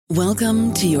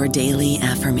Welcome to your daily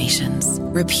affirmations.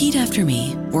 Repeat after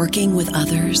me. Working with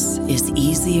others is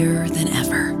easier than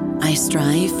ever. I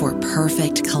strive for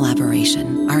perfect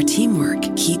collaboration. Our teamwork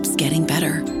keeps getting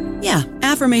better. Yeah,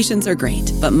 affirmations are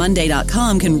great, but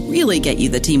Monday.com can really get you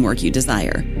the teamwork you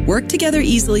desire. Work together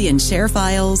easily and share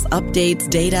files, updates,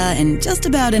 data, and just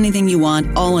about anything you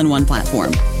want all in one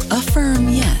platform. Affirm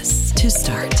yes to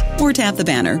start, or tap the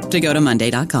banner to go to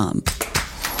Monday.com.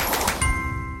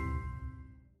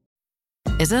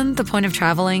 Isn't the point of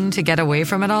traveling to get away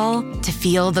from it all? To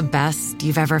feel the best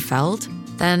you've ever felt?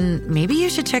 Then maybe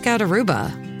you should check out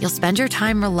Aruba. You'll spend your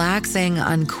time relaxing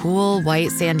on cool,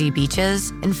 white, sandy beaches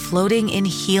and floating in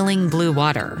healing blue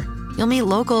water. You'll meet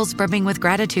locals brimming with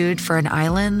gratitude for an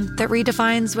island that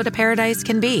redefines what a paradise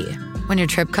can be. When your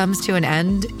trip comes to an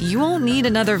end, you won't need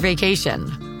another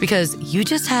vacation because you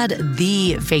just had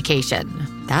the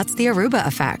vacation. That's the Aruba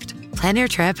effect. Plan your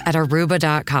trip at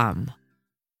Aruba.com.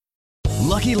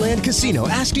 Lucky Land Casino,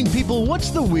 asking people, what's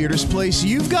the weirdest place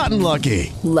you've gotten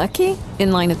lucky? Lucky?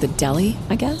 In line at the deli,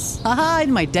 I guess? Aha,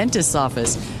 in my dentist's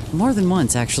office. More than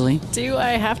once, actually. Do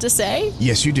I have to say?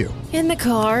 Yes, you do. In the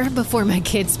car before my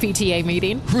kids' PTA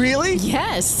meeting. Really?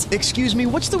 Yes. Excuse me,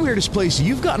 what's the weirdest place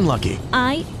you've gotten lucky?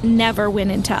 I never win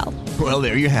and tell. Well,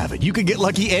 there you have it. You can get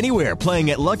lucky anywhere, playing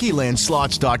at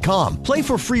LuckyLandSlots.com. Play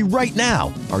for free right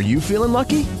now. Are you feeling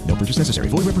lucky? No purchase necessary.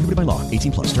 Void where prohibited by law.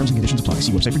 18 plus. Terms and conditions apply.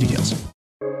 See website for details.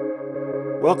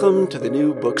 Welcome to the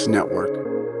New Books Network.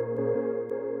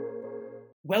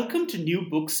 Welcome to New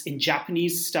Books in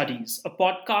Japanese Studies, a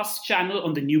podcast channel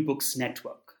on the New Books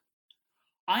Network.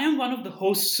 I am one of the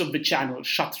hosts of the channel,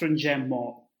 Shatrunjay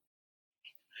Maur.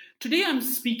 Today I'm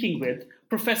speaking with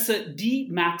Professor D.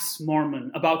 Max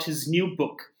Moorman about his new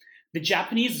book, The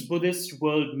Japanese Buddhist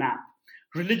World Map,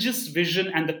 Religious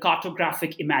Vision and the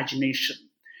Cartographic Imagination,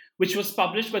 which was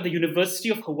published by the University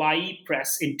of Hawaii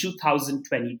Press in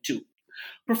 2022.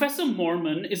 Professor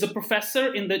Moorman is a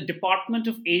professor in the Department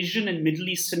of Asian and Middle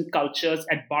Eastern Cultures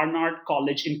at Barnard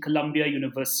College in Columbia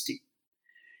University.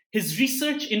 His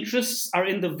research interests are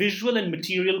in the visual and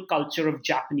material culture of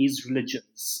Japanese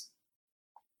religions.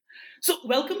 So,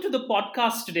 welcome to the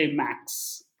podcast today,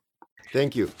 Max.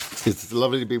 Thank you. It's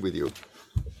lovely to be with you.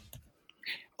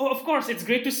 Oh, of course, it's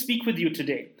great to speak with you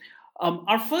today.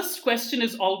 Our first question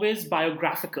is always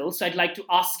biographical, so I'd like to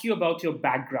ask you about your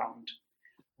background.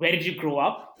 Where did you grow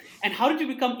up? And how did you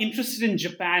become interested in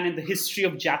Japan and the history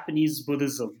of Japanese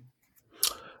Buddhism?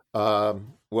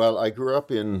 Well, I grew up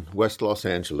in West Los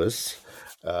Angeles.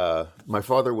 My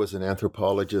father was an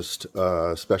anthropologist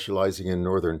specializing in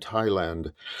northern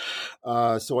Thailand.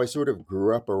 So I sort of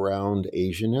grew up around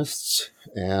Asianists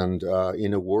and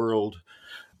in a world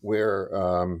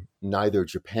where neither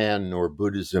Japan nor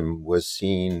Buddhism was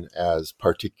seen as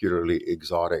particularly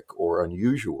exotic or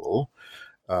unusual.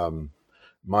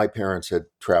 My parents had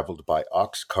traveled by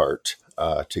ox cart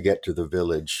to get to the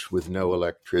village with no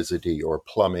electricity or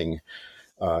plumbing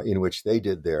in which they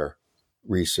did their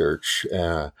research.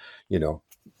 I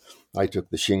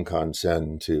took the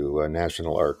Shinkansen to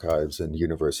national archives and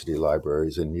university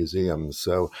libraries and museums.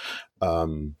 So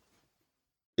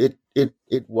it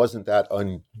wasn't that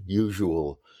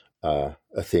unusual a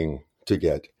thing to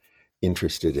get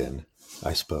interested in,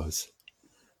 I suppose.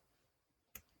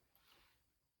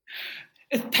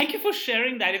 Thank you for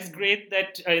sharing that. It's great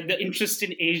that the interest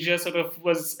in Asia sort of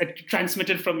was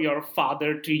transmitted from your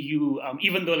father to you,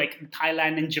 even though like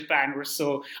Thailand and Japan are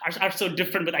so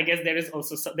different. But I guess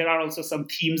there are also some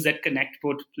themes that connect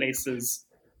both places.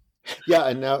 Yeah,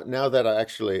 and now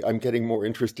that I'm getting more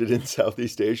interested in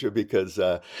Southeast Asia because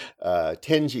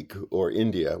Tenjiku, or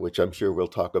India, which I'm sure we'll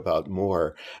talk about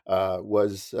more,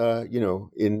 was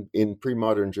in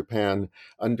pre-modern Japan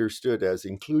understood as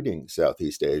including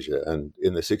Southeast Asia, and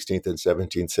in the 16th and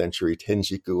 17th century,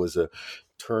 Tenjiku was a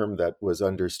term that was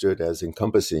understood as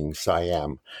encompassing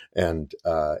Siam and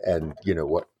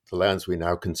what the lands we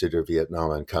now consider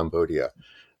Vietnam and Cambodia.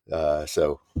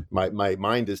 So my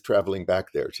mind is traveling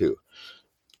back there too.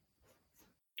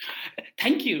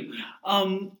 Thank you.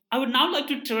 I would now like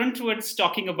to turn towards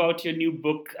talking about your new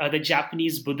book, The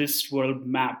Japanese Buddhist World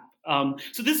Map.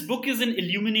 So this book is an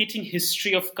illuminating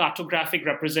history of cartographic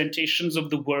representations of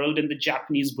the world in the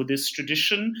Japanese Buddhist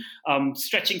tradition,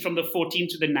 stretching from the 14th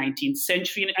to the 19th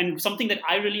century. And something that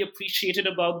I really appreciated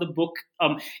about the book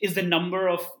is the number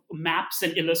of maps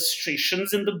and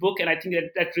illustrations in the book. And I think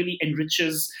that really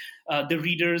enriches the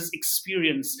reader's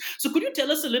experience. So could you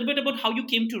tell us a little bit about how you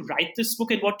came to write this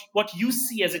book and what you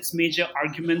see as its major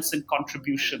arguments and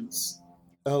contributions?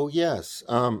 Oh, yes.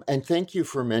 And thank you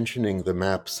for mentioning the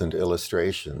maps and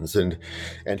illustrations. And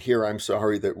here I'm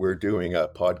sorry that we're doing a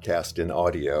podcast in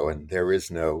audio and there is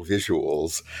no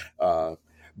visuals.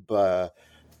 But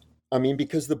I mean,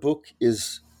 because the book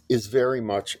is very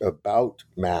much about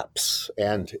maps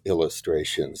and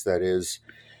illustrations. That is,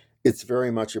 it's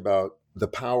very much about the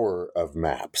power of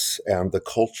maps and the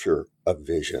culture of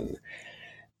vision.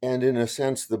 And in a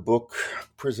sense, the book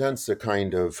presents a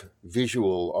kind of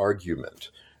visual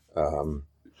argument. Um,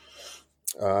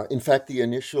 in fact, the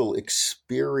initial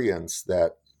experience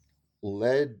that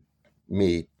led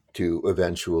me to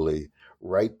eventually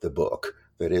write the book,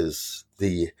 that is,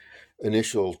 the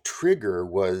initial trigger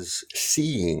was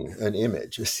seeing an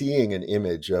image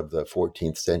of the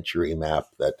 14th century map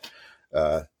that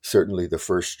certainly the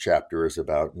first chapter is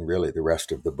about, and really the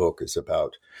rest of the book is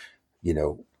about,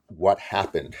 what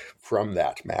happened from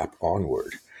that map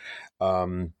onward.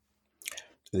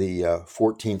 The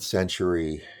 14th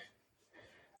century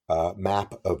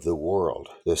map of the world,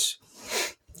 this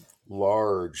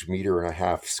large 1.5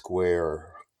 meter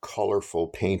square, colorful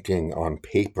painting on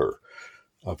paper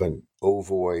of an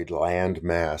ovoid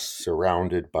landmass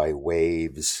surrounded by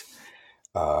waves,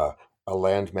 a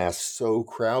landmass so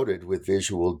crowded with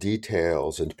visual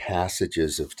details and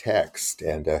passages of text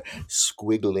and a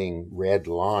squiggling red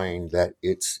line that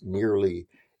it's nearly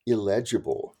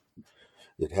illegible.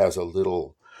 It has a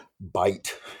little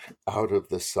bite out of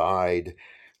the side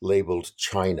labeled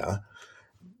China,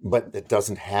 but it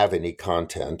doesn't have any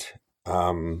content.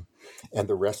 And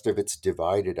the rest of it's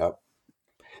divided up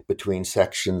between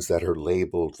sections that are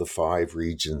labeled the 5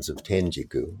 regions of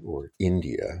Tenjiku, or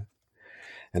India.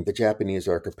 And the Japanese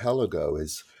archipelago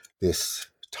is this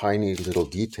tiny little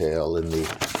detail in the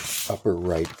upper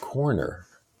right corner.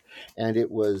 And it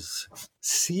was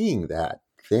seeing that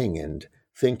thing and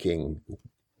thinking,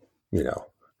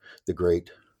 the great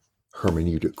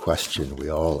hermeneutic question we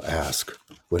all ask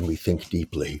when we think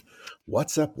deeply,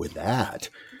 what's up with that?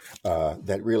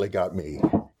 That really got me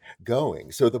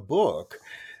going. So the book,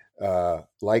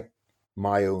 like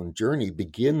my own journey,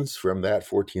 begins from that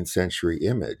 14th century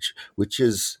image, which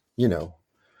is,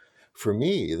 for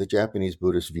me, the Japanese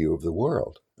Buddhist view of the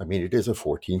world. I mean, it is a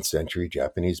 14th century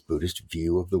Japanese Buddhist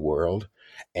view of the world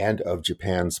and of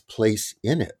Japan's place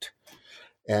in it.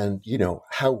 And,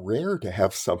 how rare to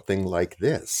have something like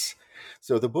this.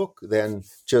 So the book then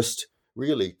just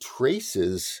really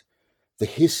traces the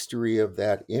history of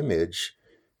that image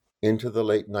into the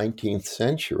late 19th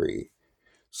century.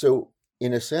 So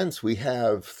in a sense, we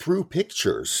have, through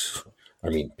pictures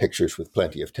with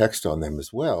plenty of text on them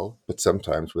as well, but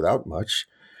sometimes without much,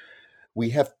 we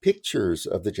have pictures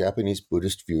of the Japanese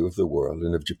Buddhist view of the world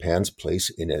and of Japan's place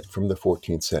in it from the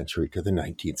 14th century to the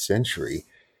 19th century.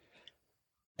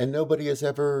 And nobody has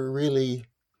ever really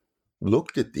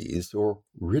looked at these or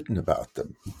written about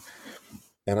them.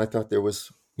 And I thought there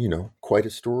was, quite a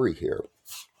story here.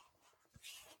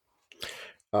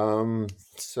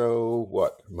 So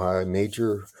what? My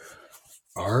major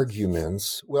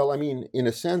arguments? Well, in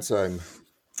a sense, I'm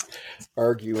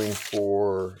arguing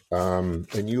for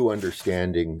a new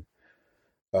understanding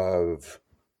of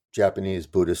Japanese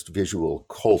Buddhist visual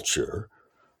culture,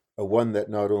 one that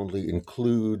not only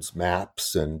includes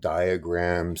maps and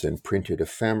diagrams and printed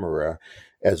ephemera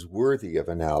as worthy of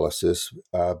analysis,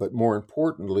 but more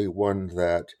importantly, one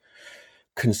that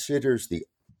considers the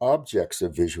objects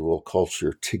of visual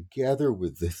culture together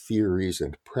with the theories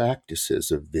and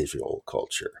practices of visual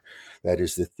culture. That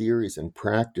is, the theories and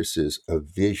practices of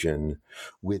vision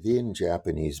within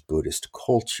Japanese Buddhist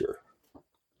culture.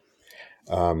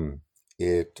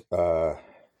 It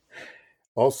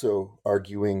also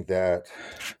arguing that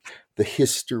the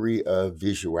history of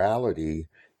visuality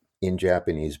in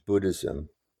Japanese Buddhism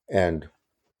and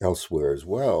elsewhere as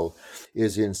well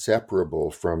is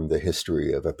inseparable from the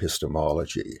history of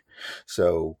epistemology.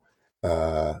 So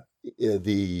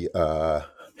the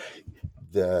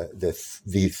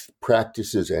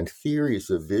practices and theories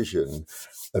of vision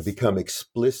become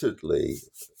explicitly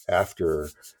after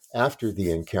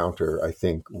the encounter, I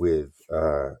think, with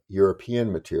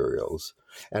European materials.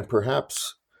 And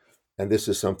perhaps, and this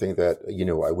is something that,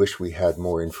 I wish we had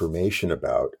more information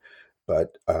about,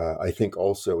 but I think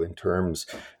also in terms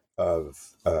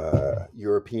of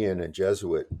European and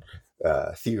Jesuit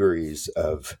theories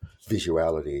of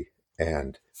visuality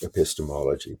and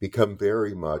epistemology become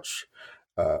very much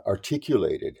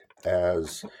articulated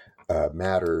as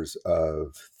matters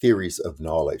of theories of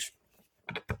knowledge.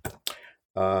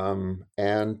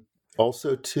 And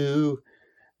also to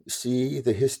see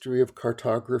the history of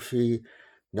cartography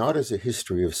not as a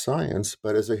history of science,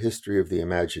 but as a history of the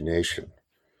imagination.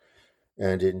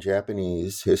 and in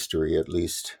Japanese history, at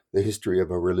least, the history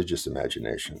of a religious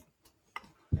imagination.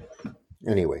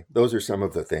 Anyway, those are some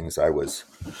of the things I was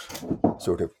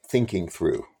sort of thinking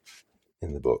through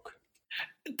in the book.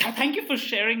 Thank you for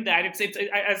sharing that. It's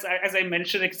as I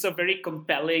mentioned, it's a very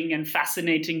compelling and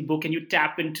fascinating book, and you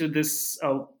tap into this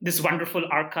wonderful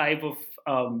archive of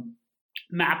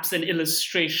maps and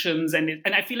illustrations, and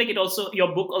I feel like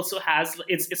your book also has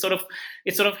it sort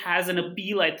of has an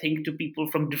appeal, I think, to people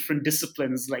from different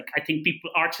disciplines. Like, I think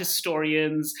art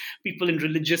historians, people in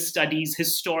religious studies,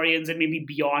 historians, and maybe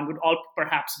beyond would all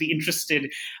perhaps be interested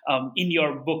in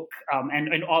your book,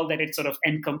 and all that it sort of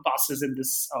encompasses in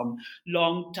this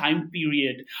long time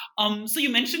period. So you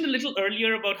mentioned a little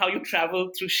earlier about how you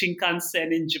traveled through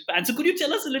Shinkansen in Japan. So could you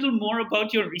tell us a little more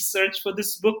about your research for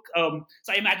this book?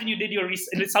 So I imagine you did at least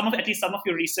some of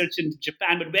your research in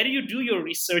Japan, but where do you do your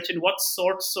research, and what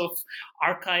sorts of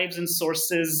archives and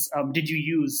sources did you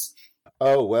use?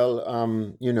 Oh, well,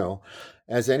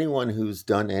 as anyone who's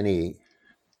done any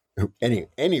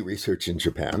research in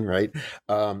Japan, right?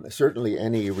 Certainly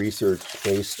any research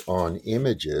based on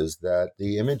images, that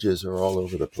the images are all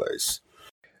over the place.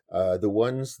 The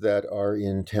ones that are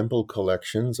in temple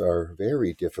collections are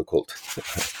very difficult,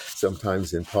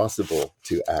 sometimes impossible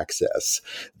to access.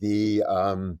 The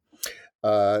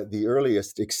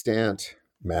earliest extant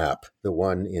map, the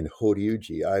one in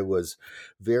Horyuji, I was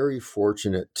very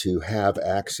fortunate to have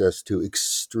access to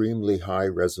extremely high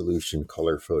resolution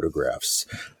color photographs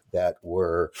that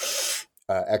were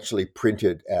actually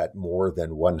printed at more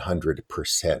than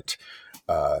 100%.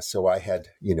 So I had,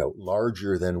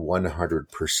 larger than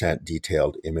 100%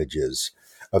 detailed images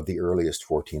of the earliest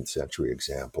 14th century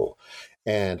example,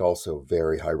 and also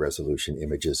very high resolution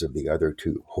images of the other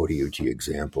two Horyuji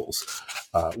examples,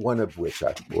 one of which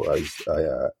I was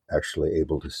actually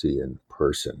able to see in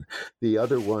person. The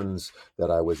other ones that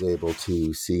I was able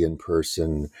to see in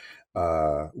person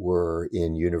were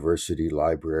in university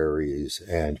libraries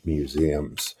and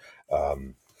museums.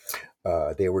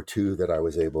 There were two that I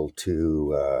was able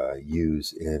to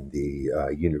use in the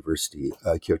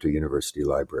Kyoto University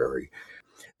Library.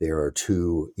 There are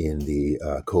two in the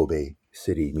Kobe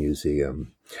City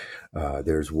Museum.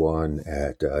 There's one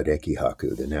at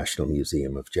Rekihaku, the National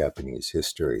Museum of Japanese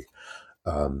History.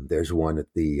 There's one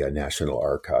at the National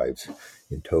Archives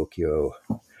in Tokyo.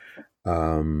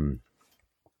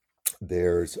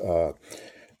 There's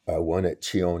one at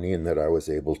Chionin that I was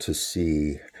able to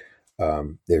see.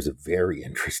 There's a very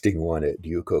interesting one at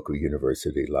Ryukoku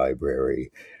University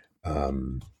Library.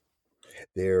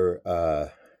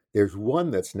 There's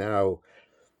one that's now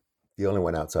the only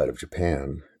one outside of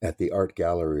Japan at the Art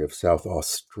Gallery of South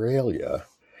Australia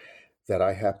that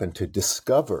I happened to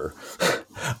discover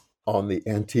on the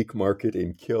antique market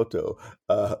in Kyoto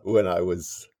when I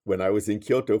was in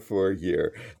Kyoto for a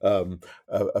year.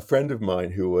 A friend of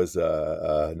mine who was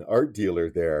an art dealer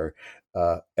there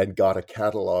and got a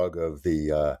catalog of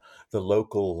the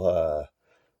local,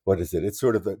 what is it? It's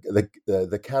sort of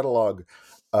the catalog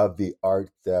of the art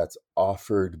that's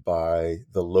offered by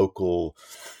the local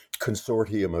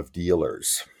consortium of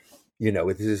dealers.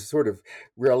 It is sort of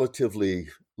relatively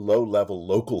low-level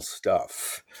local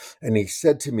stuff. And he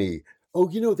said to me, "Oh,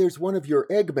 there's one of your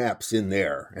egg maps in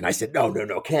there." And I said, no,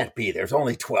 can't be. There's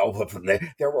only 12 of them. They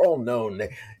were all known.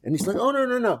 And he's like, "Oh,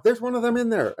 no, there's one of them in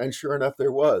there." And sure enough,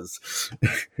 there was.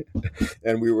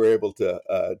 And we were able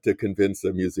to convince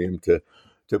the museum to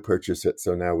purchase it.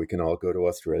 So now we can all go to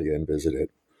Australia and visit it.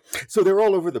 So they're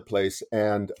all over the place.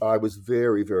 And I was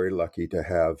very, very lucky to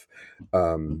have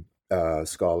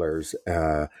scholars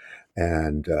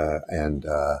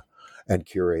and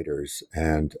curators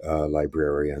and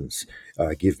librarians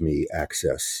give me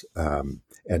access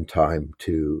and time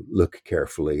to look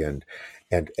carefully and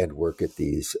work at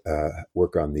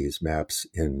work on these maps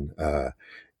in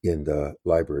the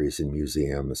libraries and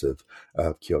museums of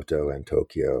Kyoto and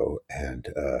Tokyo and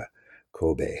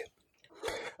Kobe.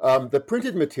 The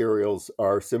printed materials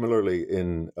are similarly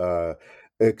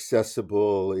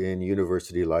accessible in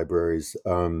university libraries.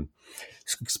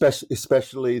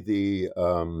 Especially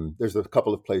there's a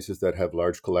couple of places that have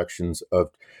large collections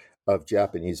of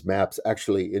Japanese maps,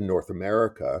 actually in North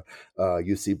America,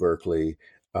 UC Berkeley,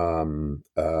 and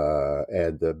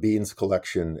the Beans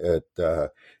collection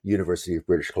at University of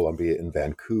British Columbia in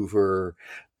Vancouver.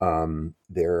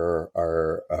 There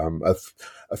are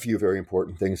a few very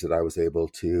important things that I was able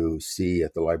to see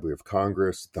at the Library of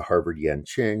Congress, the Harvard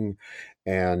Yenching,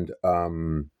 and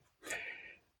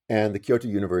the Kyoto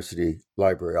University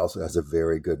Library also has a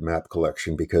very good map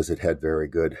collection because it had very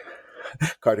good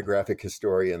cartographic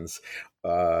historians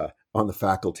on the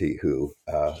faculty who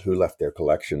left their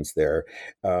collections there,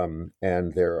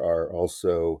 and there are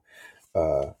also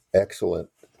excellent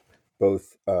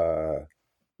both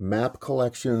map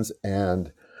collections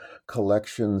and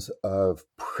collections of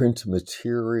print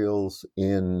materials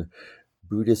in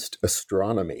Buddhist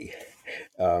astronomy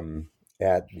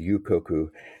at Yukoku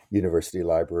University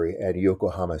Library at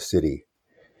Yokohama City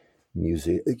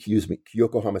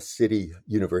Yokohama City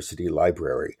University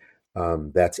Library.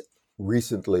 That's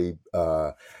recently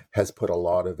has put a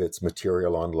lot of its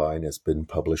material online, has been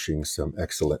publishing some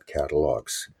excellent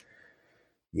catalogs.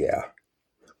 Yeah.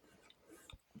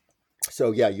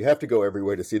 So yeah, you have to go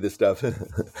everywhere to see this stuff.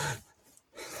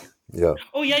 Yeah.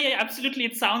 Oh, yeah, absolutely.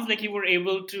 It sounds like you were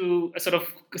able to sort of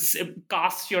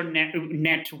cast your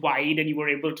net wide, and you were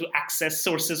able to access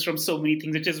sources from so many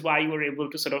things, which is why you were able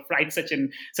to sort of write such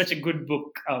a good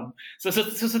book. So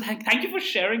thank you for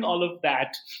sharing all of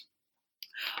that.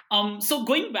 So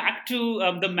going back to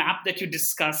the map that you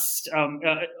discussed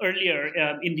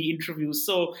earlier in the interview,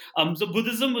 so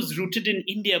Buddhism was rooted in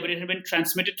India, but it had been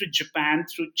transmitted to Japan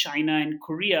through China and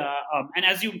Korea. And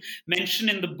as you mentioned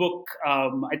in the book,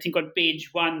 I think on page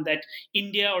 1, that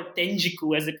India, or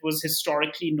Tenjiku, as it was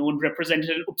historically known, represented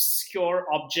an obscure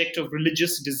object of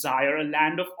religious desire, a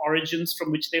land of origins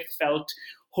from which they felt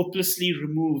hopelessly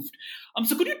removed.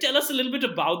 So could you tell us a little bit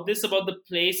about this, about the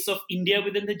place of India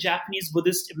within the Japanese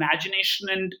Buddhist imagination,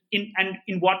 and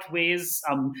in what ways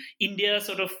India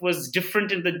sort of was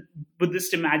different in the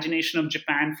Buddhist imagination of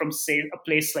Japan from, say, a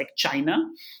place like China?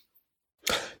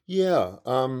 Yeah.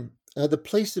 The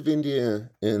place of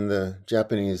India in the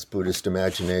Japanese Buddhist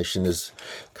imagination is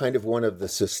kind of one of the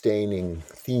sustaining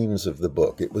themes of the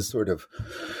book. It was sort of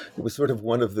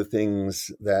one of the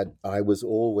things that I was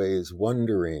always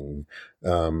wondering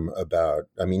about.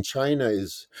 I mean, China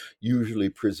is usually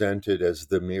presented as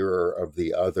the mirror of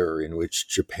the other, in which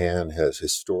Japan has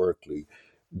historically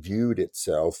viewed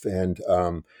itself, and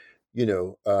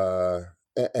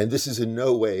and this is in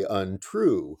no way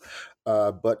untrue,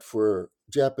 but for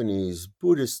Japanese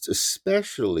Buddhists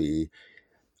especially,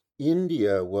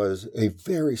 India was a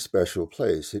very special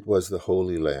place. It was the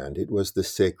Holy Land. It was the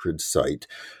sacred site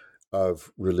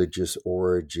of religious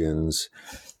origins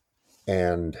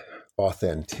and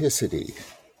authenticity.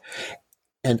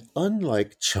 And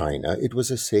unlike China, it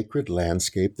was a sacred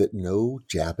landscape that no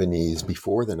Japanese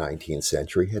before the 19th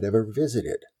century had ever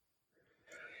visited.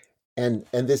 And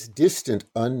this distant,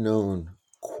 unknown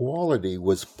quality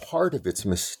was part of its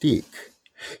mystique.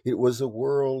 It was a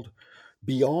world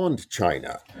beyond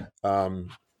China.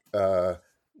 Ron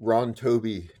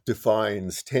Toby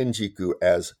defines Tenjiku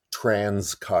as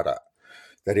transkata.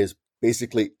 That is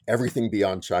basically everything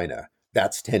beyond China.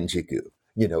 That's Tenjiku.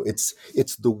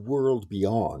 It's the world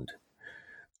beyond.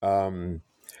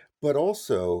 But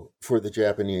also for the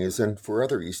Japanese and for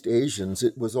other East Asians,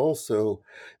 it was also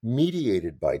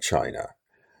mediated by China.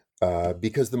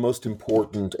 Because the most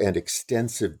important and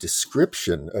extensive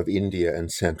description of India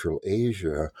and Central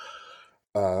Asia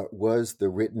was the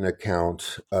written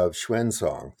account of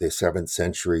Xuanzang, the 7th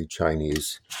century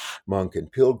Chinese monk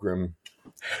and pilgrim.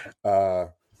 And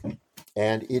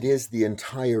it is the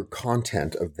entire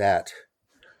content of that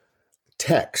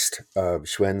text of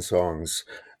Xuanzang's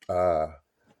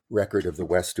record of the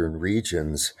Western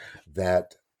regions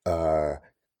that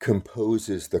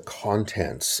composes the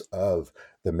contents of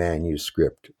the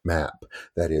manuscript map.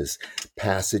 That is,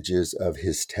 passages of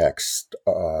his text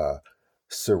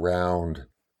surround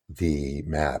the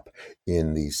map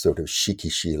in these sort of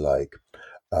shikishi-like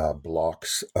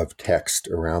blocks of text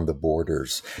around the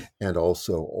borders, and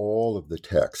also all of the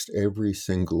text, every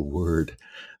single word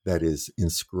that is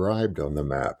inscribed on the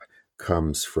map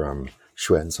comes from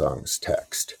Xuanzang's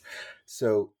text.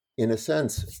 So in a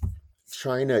sense,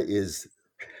 China is,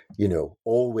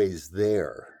 always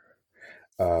there.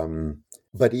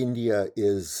 But India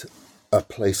is a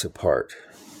place apart.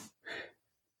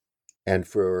 And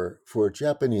for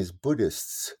Japanese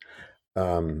Buddhists,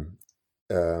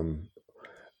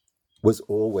 was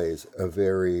always a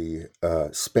very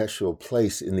special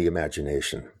place in the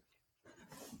imagination.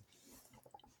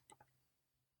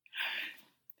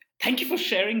 Thank you for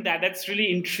sharing that. That's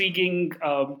really intriguing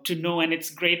to know. And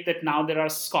it's great that now there are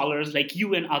scholars like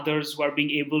you and others who are being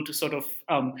able to sort of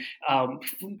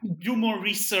do more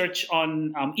research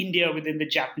on India within the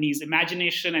Japanese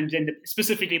imagination, and then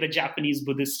specifically the Japanese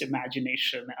Buddhist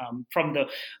imagination from the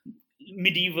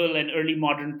medieval and early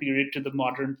modern period to the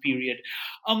modern period.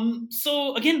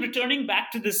 So again, returning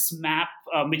back to this map,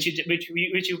 which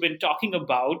you've been talking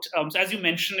about. So as you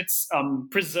mentioned, it's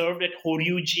preserved at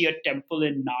Horyuji, a temple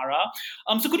in Nara.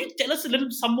 So could you tell us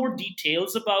some more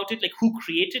details about it? Like who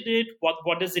created it?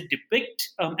 What does it depict?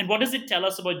 And what does it tell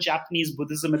us about Japanese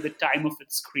Buddhism at the time of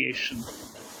its creation?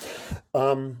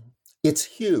 It's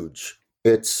huge.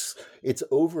 It's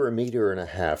over 1.5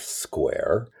 meters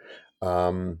square.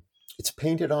 It's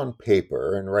painted on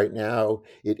paper, and right now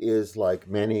it is, like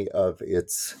many of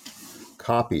its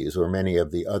copies or many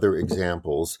of the other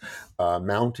examples,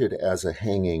 mounted as a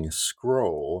hanging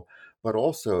scroll, but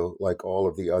also, like all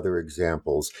of the other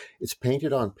examples, it's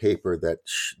painted on paper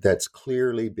that's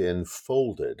clearly been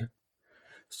folded.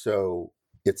 So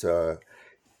it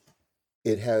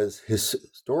has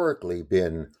historically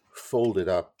been folded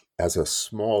up as in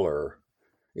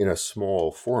a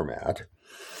small format.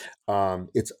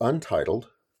 It's untitled,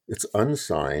 it's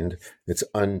unsigned, it's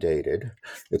undated.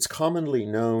 It's commonly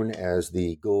known as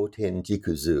the Go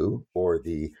Tenjikuzu, or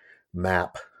the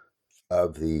map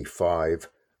of the 5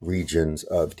 regions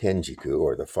of Tenjiku,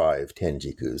 or the 5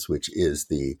 Tenjikus, which is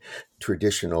the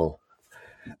traditional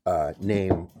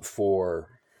name for,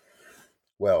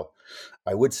 well,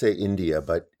 I would say India,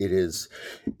 but it is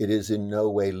in no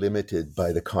way limited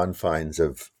by the confines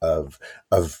of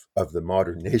the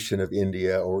modern nation of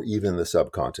India or even the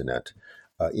subcontinent.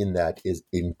 In that it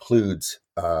includes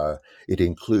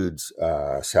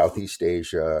Southeast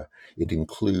Asia, it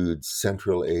includes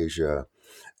Central Asia.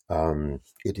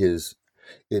 It is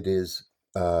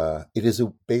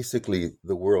basically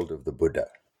the world of the Buddha.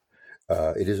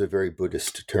 It is a very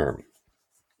Buddhist term.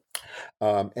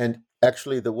 And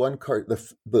actually, the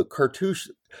cartouche,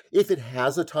 if it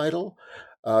has a title,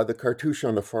 the cartouche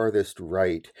on the farthest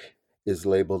right is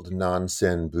labeled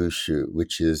Nansen Bushu,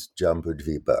 which is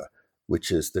Jambudvipa,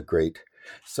 which is the great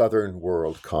southern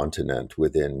world continent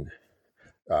within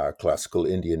classical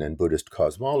Indian and Buddhist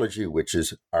cosmology, which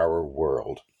is our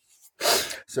world.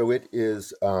 So it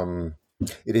is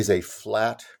a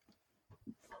flat,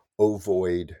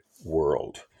 ovoid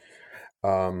world.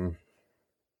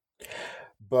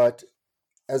 But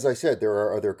as I said, there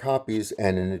are other copies,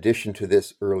 and in addition to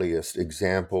this earliest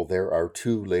example, there are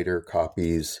 2 later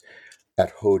copies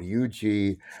at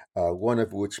Horyuji, one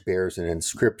of which bears an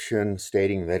inscription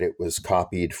stating that it was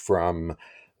copied from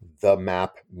the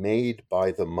map made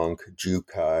by the monk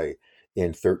Jukai in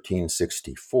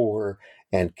 1364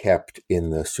 and kept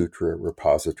in the Sutra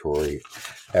repository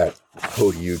at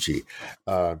Horyuji.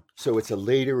 So it's a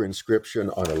later inscription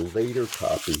on a later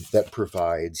copy that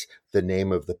provides the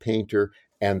name of the painter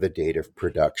and the date of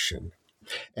production.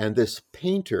 And this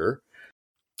painter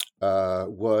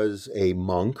was a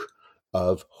monk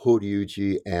of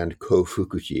Horyuji and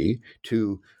Kofukuji,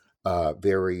 2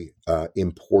 very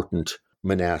important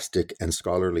monastic and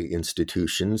scholarly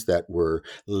institutions that were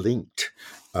linked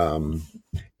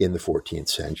in the 14th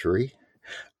century.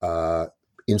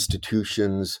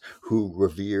 Institutions who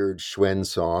revered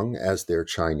Xuanzang as their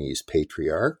Chinese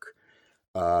patriarch,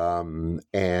 and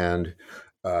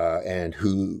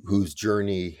whose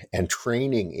journey and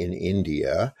training in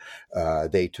India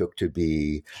they took to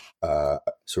be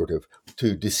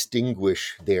to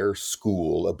distinguish their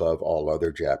school above all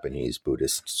other Japanese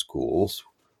Buddhist schools,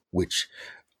 which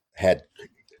had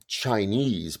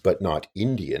Chinese but not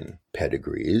Indian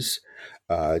pedigrees.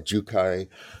 Jukai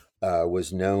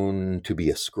was known to be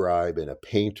a scribe and a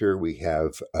painter. We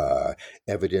have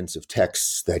evidence of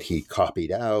texts that he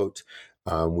copied out.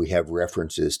 We have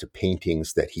references to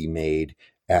paintings that he made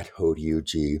at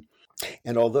Horyuji.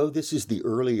 And although this is the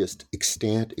earliest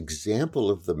extant example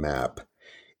of the map,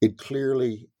 it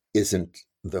clearly isn't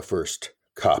the first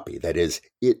copy. That is,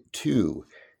 it too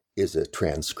is a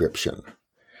transcription.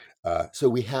 So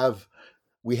we have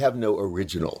no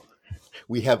original.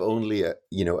 We have only a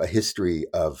history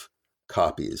of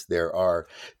copies. There are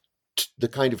the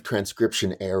kind of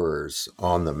transcription errors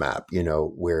on the map,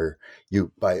 where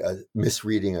you, by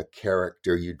misreading a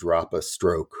character, you drop a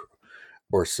stroke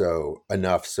or so,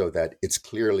 enough so that it's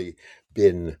clearly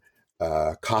been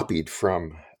copied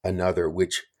from another,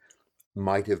 which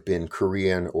might have been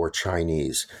Korean or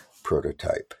Chinese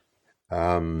prototype.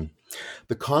 The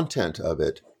content of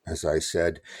it, as I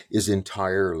said, is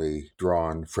entirely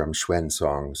drawn from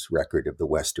Xuanzang's record of the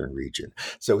Western region.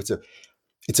 So it's a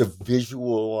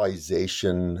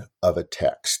visualization of a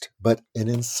text, but an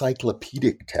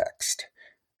encyclopedic text.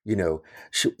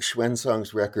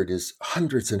 Xuanzang's record is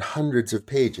hundreds and hundreds of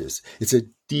pages. It's a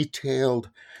detailed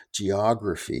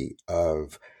geography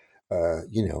of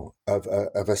of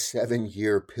a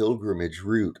 7-year pilgrimage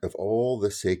route of all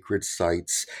the sacred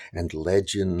sites and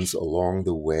legends along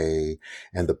the way,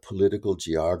 and the political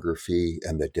geography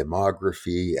and the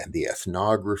demography and the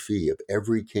ethnography of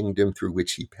every kingdom through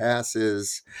which he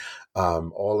passes.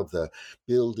 All of the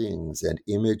buildings and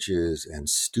images and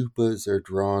stupas are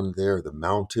drawn there, the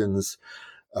mountains,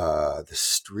 the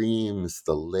streams,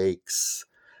 the lakes,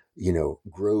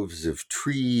 groves of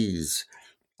trees,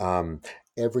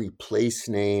 every place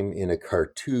name in a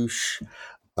cartouche,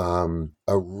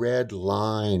 a red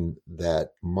line that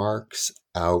marks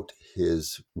out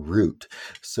his route.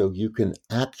 So you can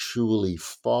actually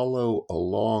follow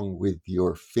along with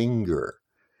your finger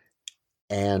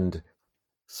and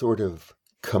sort of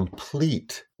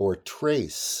complete or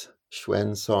trace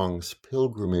Xuanzang's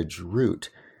pilgrimage route.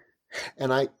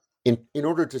 And in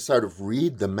order to sort of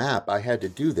read the map, I had to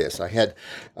do this. I had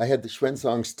the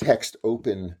Xuanzang's text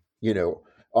open,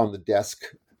 on the desk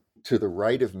to the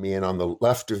right of me, and on the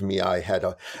left of me, I had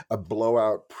a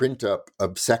blowout print up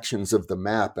of sections of the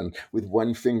map. And with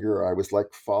one finger, I was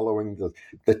like following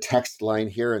the text line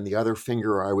here, and the other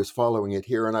finger, I was following it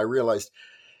here. And I realized,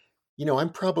 I'm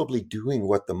probably doing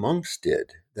what the monks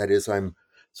did. That is, I'm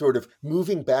sort of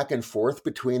moving back and forth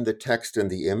between the text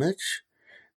and the image,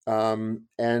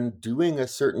 and doing a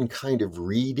certain kind of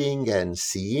reading and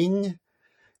seeing,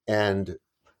 and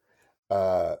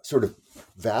sort of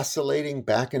vacillating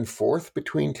back and forth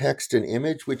between text and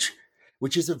image, which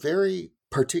is a very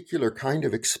particular kind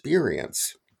of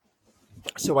experience.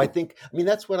 So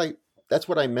that's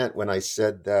what I meant when I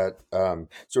said that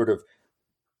sort of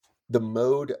the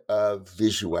mode of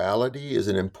visuality is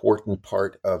an important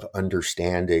part of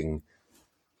understanding,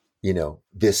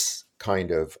 this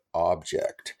kind of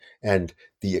object and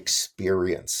the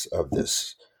experience of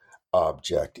this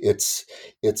object.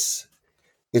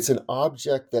 It's an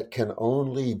object that can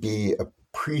only be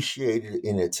appreciated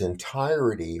in its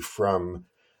entirety from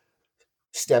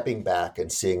stepping back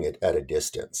and seeing it at a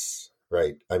distance,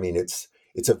 right? I mean, it's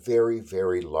a very,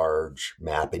 very large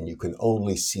map, and you can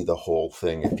only see the whole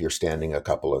thing if you're standing a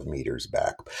couple of meters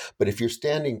back. But if you're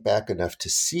standing back enough to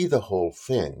see the whole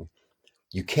thing,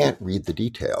 you can't read the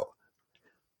detail.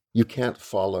 You can't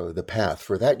follow the path.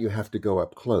 For that, you have to go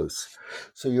up close.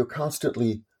 So you're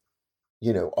constantly,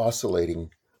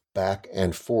 oscillating back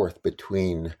and forth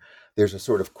between, there's a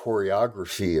sort of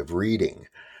choreography of reading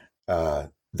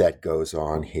that goes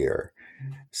on here.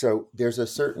 So there's a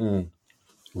certain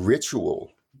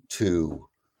ritual to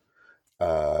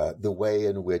the way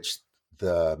in which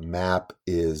the map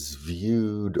is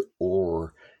viewed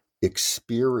or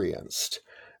experienced,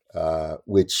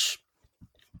 which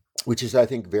is, I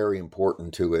think, very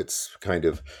important to its kind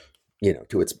of,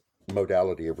 to its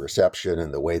modality of reception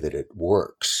and the way that it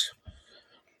works.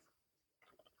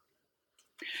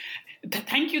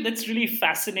 Thank you. That's really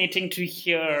fascinating to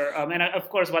hear. And of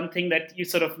course, one thing that you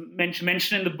sort of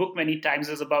mention in the book many times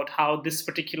is about how this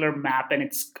particular map and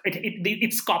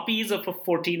it's copies of a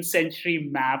 14th century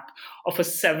map of a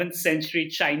 7th century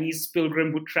Chinese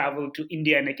pilgrim who traveled to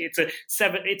India. And it's a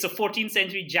 14th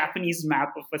century Japanese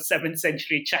map of a 7th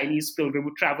century Chinese pilgrim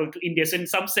who traveled to India. So in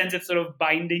some sense, it's sort of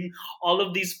binding all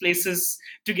of these places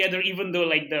together, even though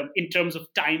in terms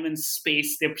of time and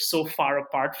space, they're so far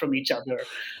apart from each other.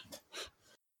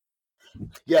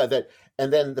 Yeah,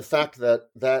 and then the fact that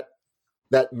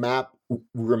map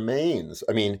remains.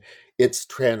 I mean, it's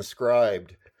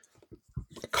transcribed,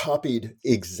 copied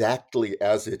exactly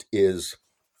as it is,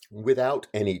 without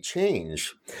any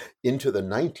change, into the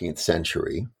 19th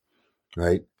century,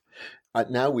 right?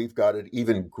 Now we've got an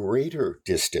even greater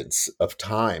distance of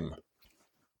time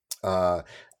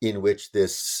in which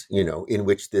this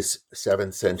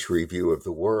 7th century view of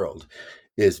the world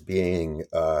is being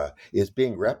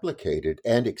replicated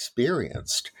and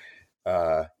experienced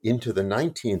into the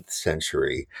 19th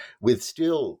century, with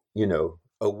still,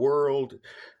 a world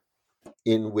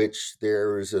in which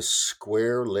there is a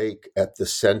square lake at the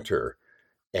center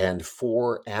and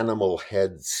 4 animal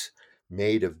heads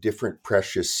made of different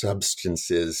precious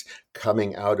substances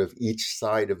coming out of each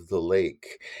side of the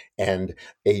lake, and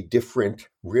a different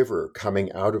river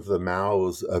coming out of the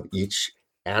mouths of each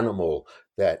animal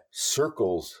that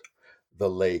circles the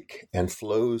lake and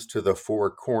flows to the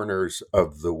 4 corners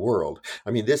of the world.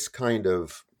 I mean, this kind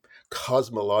of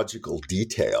cosmological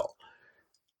detail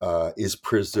is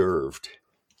preserved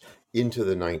into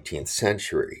the 19th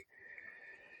century.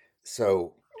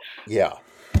 So, yeah.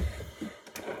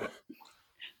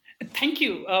 Thank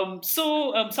you.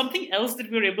 So something else that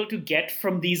we were able to get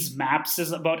from these maps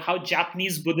is about how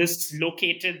Japanese Buddhists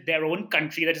located their own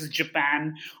country, that is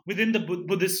Japan, within the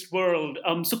Buddhist world.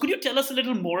 So could you tell us a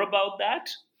little more about that?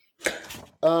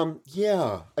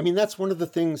 Yeah, I mean, that's one of the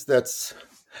things that's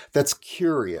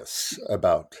curious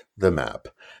about the map.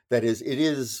 That is, it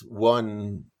is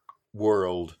one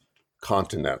world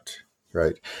continent,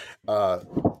 right?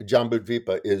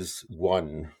 Jambudvipa is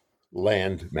one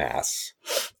land mass.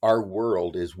 Our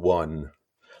world is one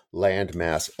land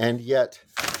mass, and yet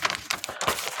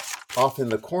off in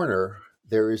the corner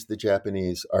there is the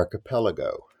Japanese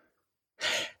archipelago.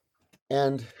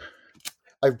 And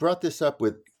I've brought this up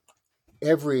with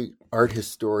every art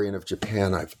historian of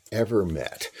Japan I've ever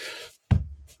met.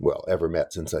 Well, ever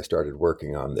met since I started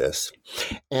working on this.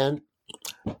 And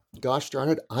gosh darn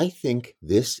it, I think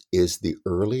this is the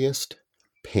earliest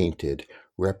painted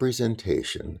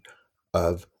representation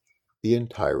of the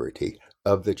entirety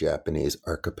of the Japanese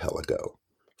archipelago.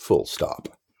 Full stop.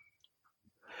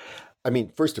 I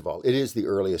mean, first of all, it is the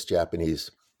earliest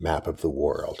Japanese map of the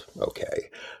world, okay?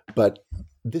 But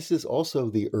this is also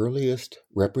the earliest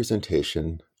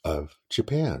representation of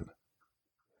Japan.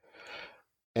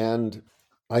 And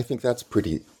I think that's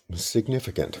pretty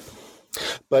significant.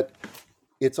 But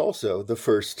it's also the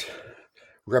first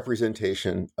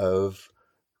representation of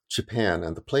Japan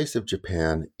and the place of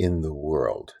Japan in the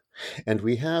world. And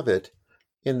we have it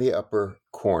in the upper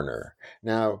corner.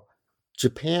 Now,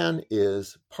 Japan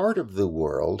is part of the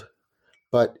world,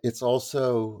 but it's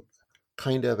also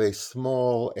kind of a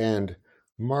small and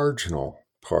marginal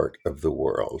part of the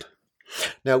world.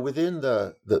 Now, within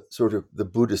the sort of the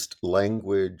Buddhist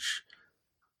language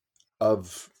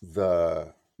of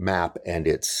the map and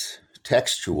its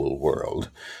textual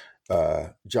world,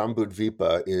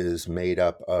 Jambudvipa is made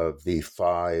up of the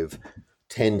 5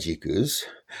 tenjikus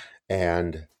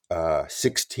and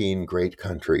 16 great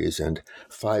countries and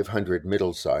 500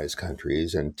 middle-sized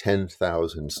countries and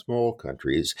 10,000 small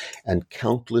countries and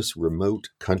countless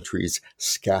remote countries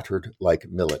scattered like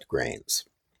millet grains.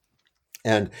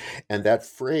 And that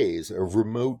phrase, a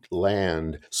remote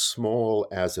land small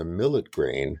as a millet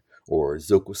grain, or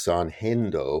Zokusan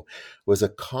Hendo, was a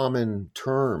common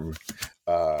term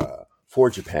for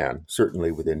Japan,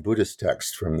 certainly within Buddhist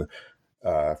texts from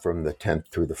the 10th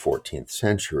through the 14th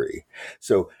century.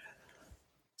 So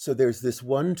there's this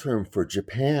one term for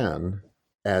Japan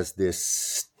as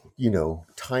this,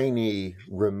 tiny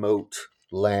remote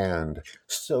land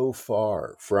so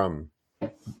far from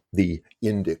the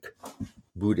Indic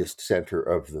Buddhist center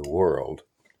of the world,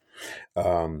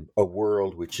 a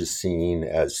world which is seen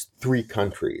as 3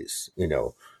 countries,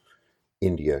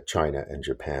 India, China, and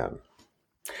Japan.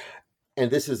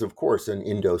 And this is, of course, an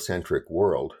Indo-centric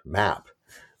world map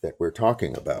that we're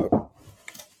talking about.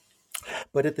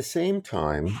 But at the same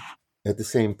time, at the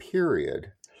same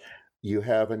period, you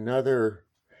have another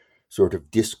sort of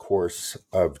discourse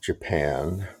of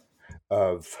Japan,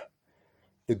 of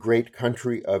the great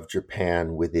country of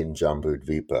Japan within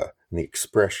Jambudvipa. And the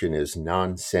expression is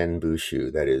Nansen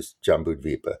Bushu, that is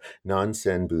Jambudvipa,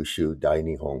 Nansen Bushu Dai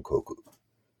Nihon Koku.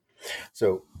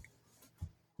 So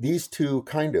these two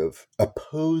kind of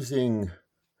opposing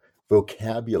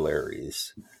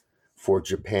vocabularies for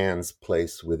Japan's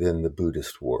place within the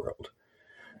Buddhist world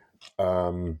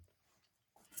are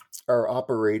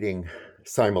operating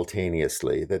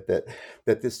simultaneously, that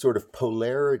this sort of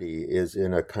polarity is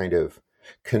in a kind of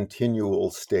continual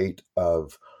state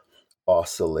of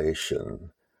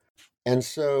oscillation. And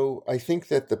so I think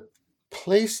that the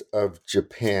place of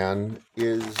Japan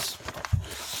is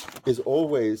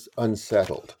always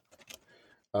unsettled.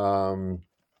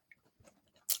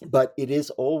 But it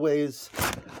is always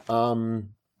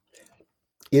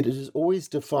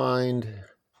defined,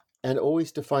 and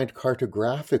always defined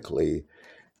cartographically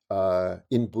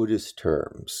in Buddhist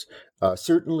terms.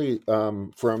 Certainly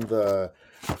from the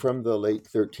late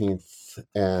 13th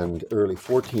and early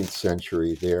 14th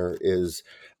century, there is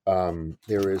a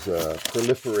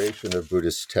proliferation of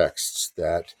Buddhist texts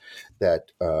that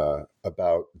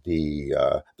about the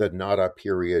Nara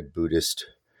period Buddhist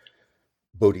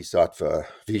bodhisattva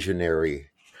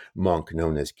visionary monk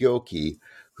known as Gyoki,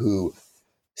 who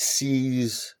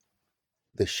sees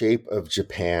the shape of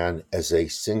Japan as a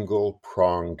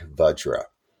single-pronged vajra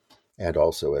and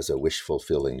also as a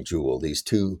wish-fulfilling jewel. These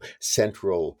two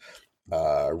central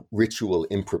ritual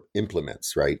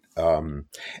implements, right?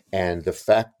 And the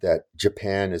fact that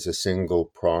Japan is a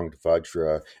single-pronged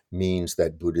vajra means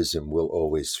that Buddhism will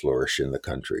always flourish in the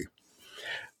country.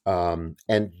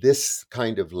 And this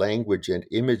kind of language and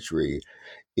imagery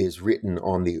is written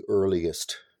on the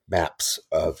earliest maps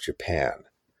of Japan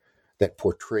that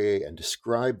portray and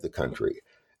describe the country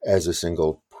as a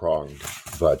single-pronged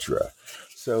vajra.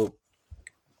 So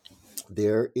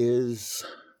there is...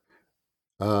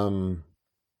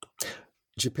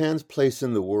 Japan's place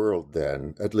in the world,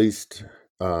 then, at least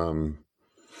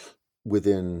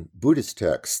within Buddhist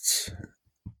texts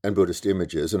and Buddhist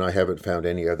images, and I haven't found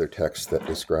any other texts that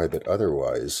describe it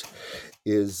otherwise,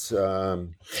 is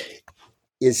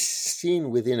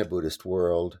seen within a Buddhist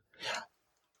world,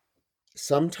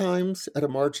 sometimes at a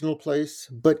marginal place,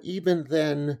 but even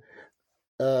then,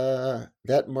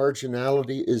 that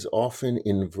marginality is often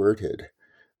inverted.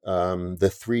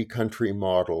 The three-country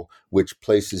model, which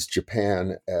places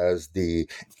Japan as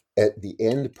at the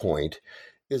end point,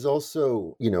 is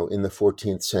also, in the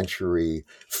 14th century,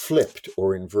 flipped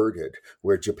or inverted,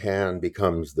 where Japan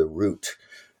becomes the root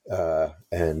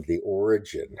and the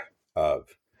origin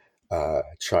of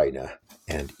China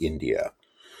and India.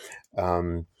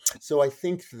 So I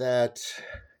think that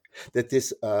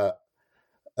this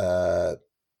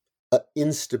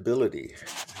instability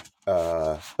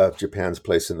of Japan's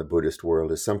place in the Buddhist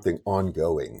world is something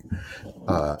ongoing,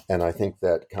 and I think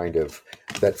that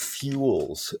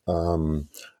fuels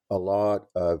a lot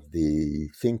of the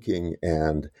thinking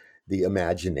and the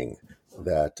imagining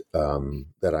that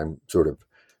I'm sort of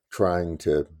trying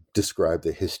to describe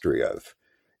the history of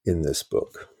in this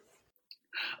book.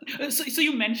 So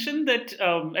you mentioned that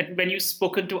when you've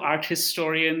spoken to art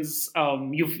historians,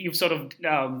 you've sort of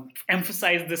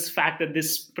emphasized this fact that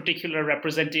this particular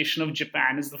representation of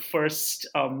Japan is the first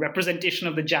representation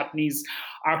of the Japanese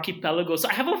archipelago. So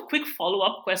I have a quick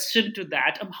follow-up question to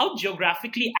that. How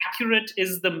geographically accurate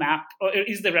is the map, or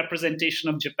is the representation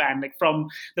of Japan, like from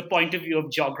the point of view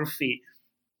of geography?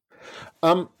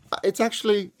 It's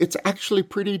actually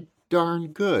pretty darn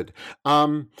good.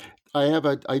 I have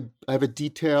a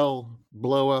detail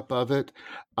blow up of it,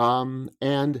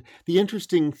 and the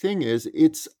interesting thing is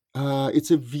it's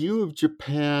a view of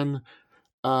Japan,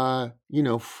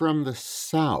 from the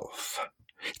south.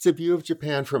 It's a view of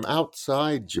Japan from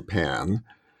outside Japan.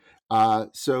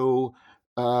 So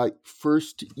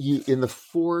first, in the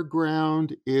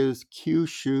foreground is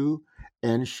Kyushu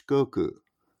and Shikoku,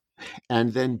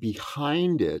 and then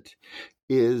behind it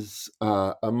is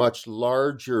a much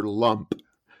larger lump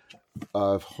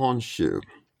of Honshu.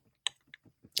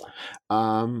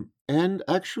 And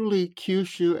actually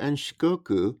Kyushu and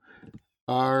Shikoku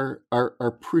are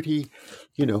pretty,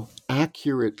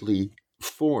 accurately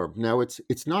formed. Now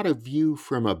it's not a view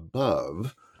from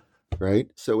above, right?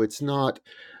 So it's not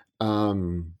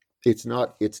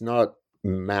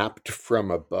mapped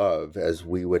from above as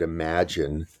we would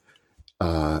imagine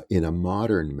in a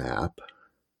modern map.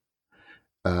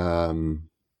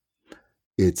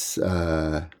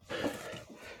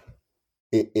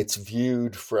 It's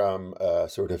viewed from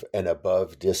sort of an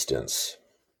above distance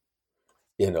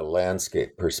in a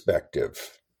landscape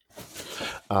perspective.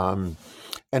 And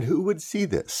who would see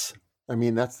this? I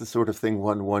mean, that's the sort of thing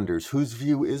one wonders. Whose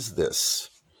view is this?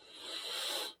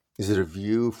 Is it a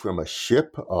view from a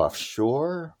ship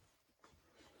offshore?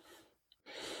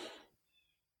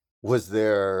 Was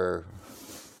there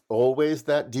always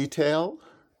that detail?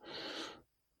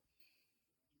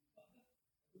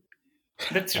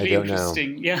 That's really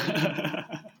interesting. Know.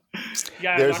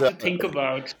 Yeah, there's a lot to think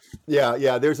about.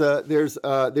 Yeah. There's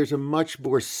a much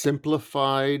more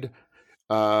simplified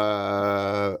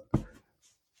version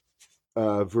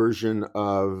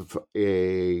of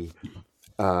a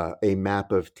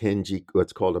map of Tenjiku,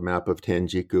 what's called a map of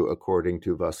Tenjiku, according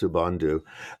to Vasubandhu,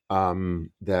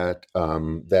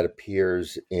 that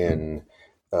appears in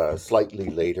slightly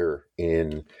later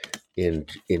in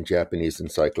Japanese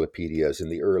encyclopedias.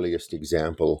 And the earliest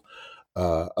example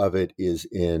of it is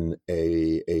in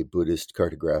a Buddhist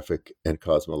cartographic and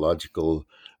cosmological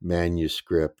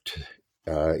manuscript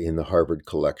in the Harvard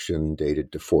collection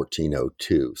dated to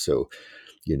 1402. So,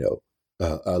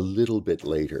 a little bit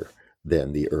later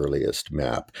than the earliest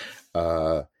map.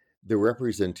 The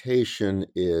representation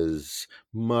is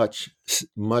much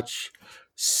more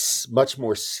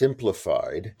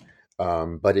simplified,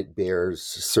 but it bears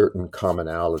certain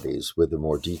commonalities with the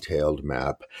more detailed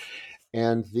map.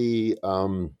 And the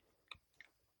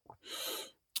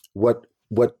what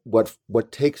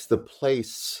takes the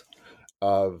place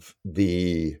of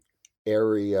the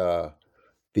area,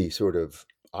 the sort of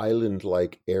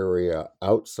island-like area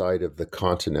outside of the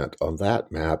continent on that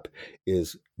map,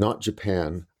 is not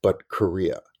Japan, but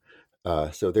Korea.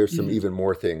 So there's some even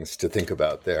more things to think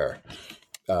about there.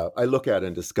 I look at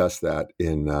and discuss that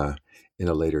in a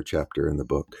later chapter in the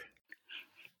book.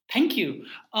 Thank you.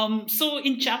 So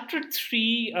in chapter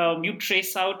 3, you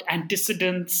trace out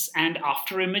antecedents and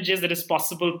after images, that is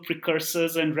possible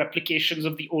precursors and replications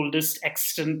of the oldest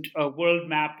extant world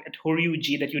map at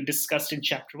Horyuji that you discussed in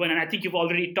chapter 1. And I think you've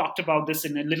already talked about this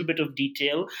in a little bit of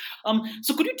detail.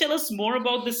 So could you tell us more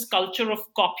about this culture of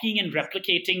copying and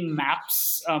replicating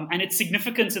maps and its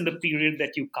significance in the period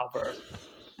that you cover?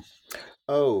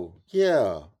 Oh,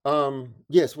 yeah.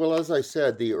 Yes, well, as I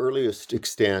said, the earliest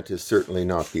extant is certainly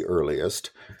not the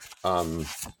earliest.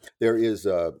 There is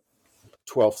a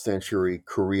 12th century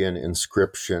Korean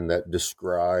inscription that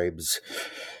describes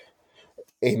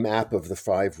a map of the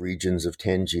 5 regions of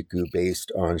Tenjiku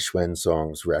based on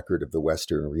Xuanzong's record of the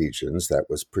western regions that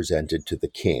was presented to the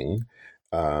king.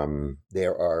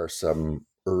 There are some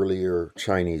earlier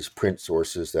Chinese print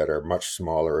sources that are much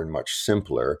smaller and much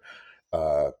simpler,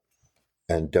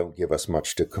 and don't give us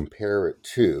much to compare it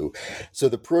to. So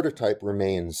the prototype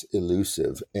remains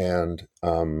elusive, and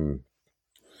a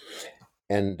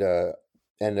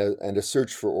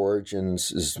search for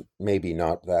origins is maybe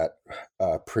not that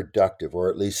productive, or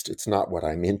at least it's not what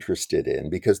I'm interested in,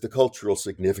 because the cultural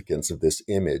significance of this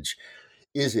image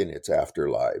is in its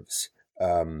afterlives.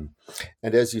 And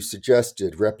as you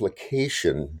suggested,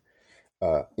 replication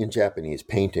in Japanese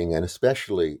painting, and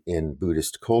especially in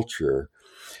Buddhist culture,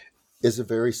 is a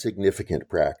very significant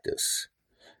practice.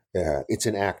 It's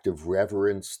an act of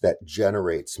reverence that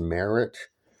generates merit,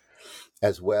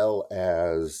 as well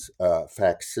as a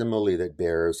facsimile that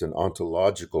bears an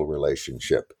ontological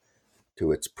relationship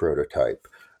to its prototype.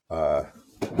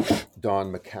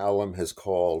 Don McCallum has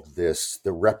called this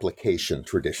the replication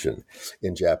tradition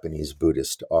in Japanese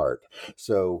Buddhist art.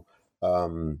 So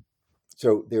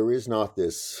there is not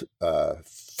this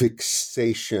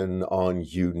fixation on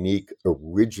unique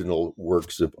original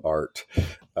works of art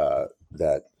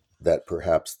that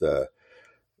perhaps the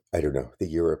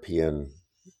European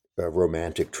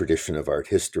romantic tradition of art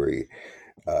history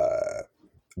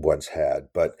once had,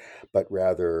 but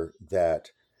rather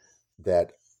that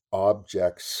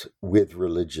objects with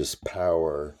religious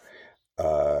power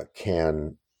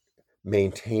can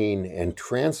maintain and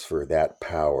transfer that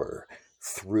power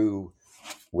through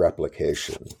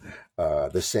replication,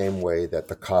 the same way that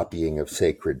the copying of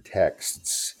sacred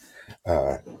texts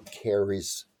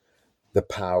carries the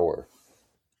power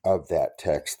of that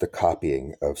text. The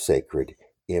copying of sacred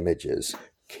images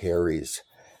carries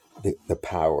the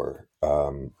power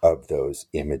of those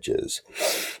images.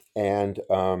 And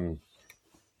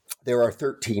there are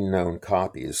 13 known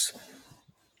copies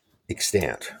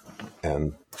extant,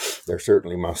 and there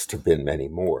certainly must have been many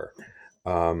more.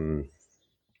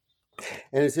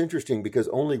 And it's interesting because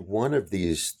only one of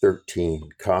these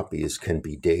 13 copies can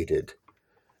be dated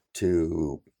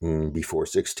to before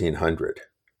 1600.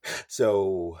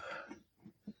 So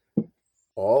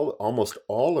almost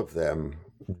all of them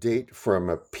date from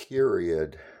a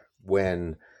period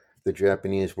when the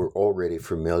Japanese were already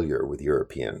familiar with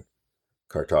European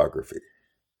cartography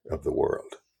of the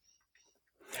world.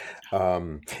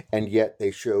 And yet they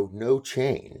show no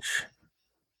change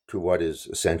to what is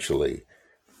essentially,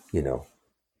 a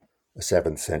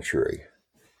 7th century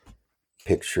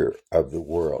picture of the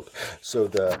world. So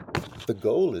the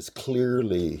goal is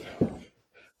clearly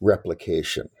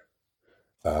replication,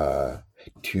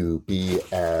 to be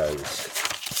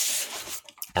as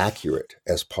accurate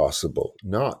as possible,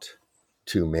 not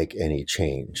to make any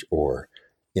change or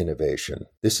innovation.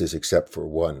 This is except for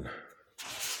one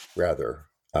rather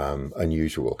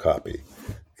unusual copy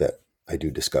that I do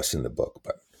discuss in the book,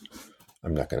 but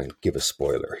I'm not going to give a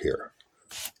spoiler here.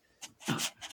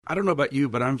 I don't know about you,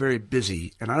 but I'm very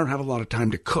busy and I don't have a lot of time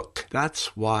to cook.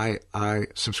 That's why I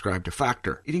subscribe to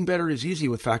Factor. Eating better is easy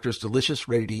with Factor's delicious,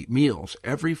 ready-to-eat meals.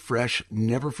 Every fresh,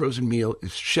 never frozen meal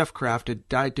is chef-crafted,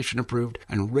 dietitian approved,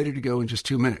 and ready to go in just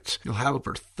 2 minutes. You'll have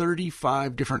over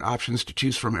 35 different options to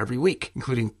choose from every week,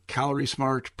 including Calorie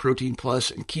Smart, Protein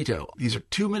Plus, and Keto. These are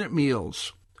 2-minute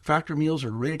meals. Factor meals are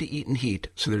ready to eat and heat,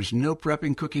 so there's no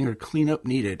prepping, cooking, or cleanup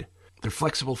needed. They're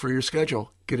flexible for your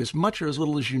schedule. Get as much or as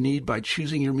little as you need by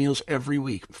choosing your meals every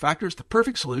week. Factor is the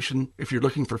perfect solution if you're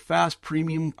looking for fast,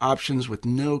 premium options with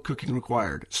no cooking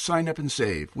required. Sign up and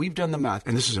save. We've done the math,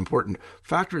 and this is important.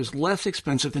 Factor is less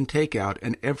expensive than takeout,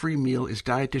 and every meal is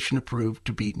dietitian approved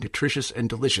to be nutritious and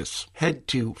delicious. Head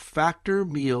to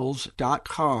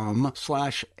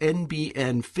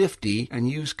factormeals.com/NBN50 and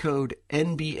use code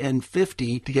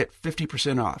NBN50 to get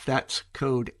 50% off. That's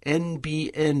code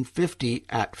NBN50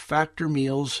 at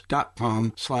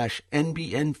factormeals.com/NBN50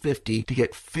 to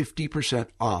get 50%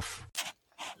 off.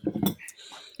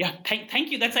 Yeah,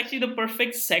 thank you. That's actually the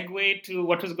perfect segue to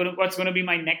what's going to be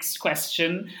my next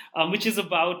question, which is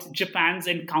about Japan's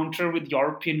encounter with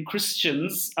European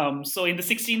Christians. So, in the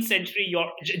 16th century,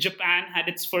 Japan had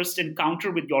its first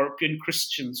encounter with European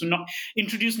Christians, who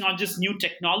introduced not just new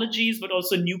technologies but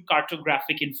also new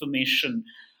cartographic information.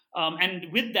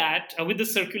 And with that, with the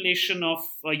circulation of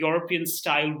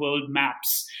European-style world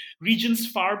maps, regions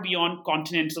far beyond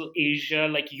continental Asia,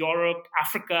 like Europe,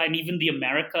 Africa, and even the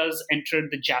Americas, entered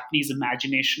the Japanese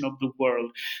imagination of the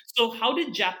world. So how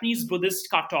did Japanese Buddhist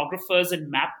cartographers and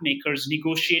map makers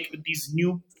negotiate with these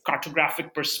new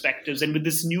cartographic perspectives and with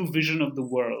this new vision of the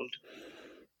world?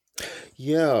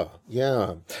 Yeah.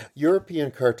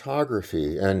 European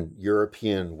cartography and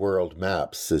European world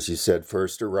maps, as you said,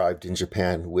 first arrived in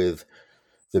Japan with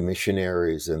the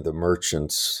missionaries and the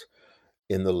merchants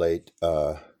in the late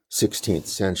 16th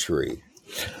century,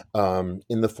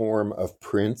 in the form of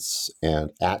prints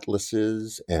and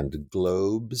atlases and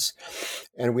globes.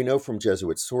 And we know from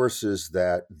Jesuit sources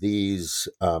that these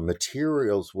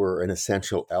materials were an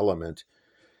essential element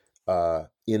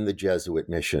in the Jesuit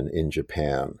mission in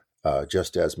Japan,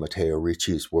 just as Matteo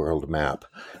Ricci's world map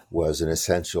was an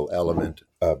essential element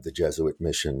of the Jesuit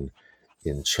mission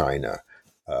in China.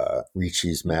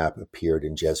 Ricci's map appeared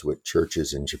in Jesuit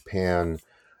churches in Japan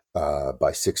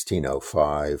by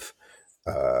 1605,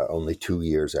 only 2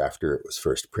 years after it was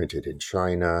first printed in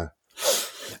China.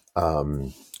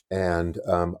 And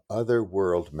other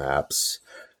world maps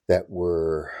that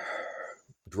were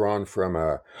drawn from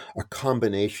a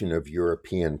combination of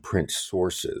European print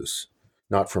sources,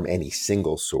 not from any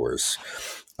single source,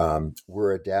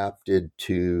 were adapted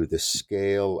to the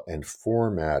scale and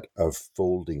format of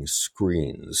folding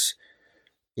screens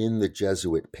in the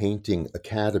Jesuit painting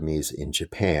academies in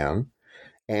Japan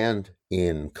and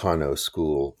in Kano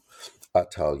school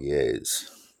ateliers.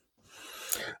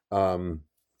 For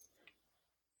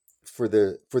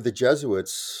the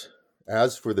Jesuits,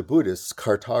 as for the Buddhists,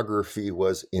 cartography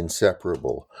was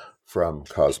inseparable from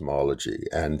cosmology,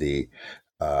 and the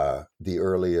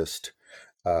earliest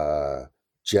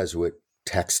Jesuit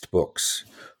textbooks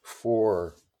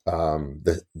for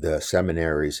the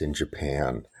seminaries in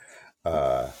Japan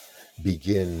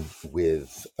begin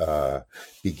with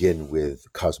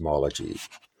cosmology,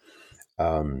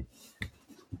 and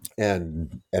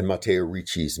Matteo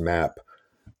Ricci's map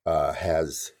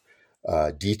has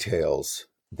details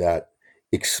that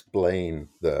explain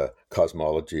the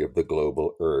cosmology of the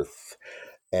global Earth,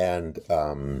 and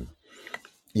and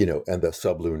the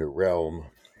sublunar realm,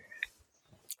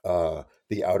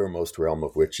 the outermost realm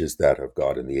of which is that of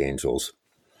God and the angels.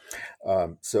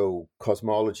 So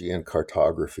cosmology and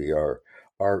cartography are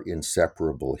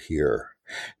inseparable here.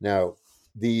 Now,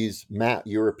 these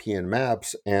European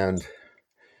maps and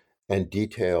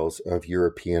details of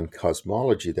European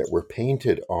cosmology that were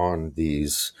painted on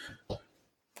these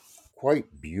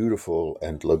quite beautiful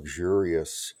and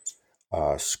luxurious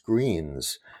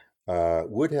screens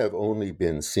would have only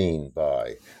been seen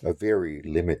by a very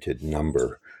limited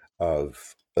number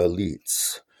of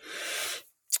elites.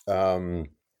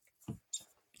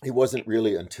 It wasn't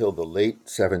really until the late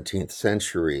 17th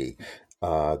century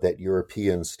that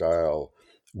European-style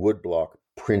woodblock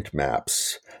print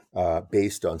maps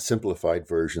based on simplified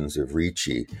versions of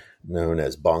Ricci, known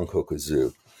as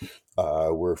Bankokuzu,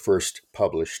 were first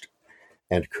published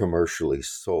and commercially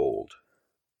sold.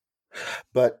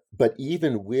 But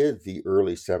even with the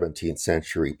early 17th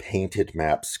century painted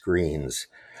map screens,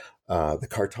 the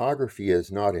cartography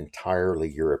is not entirely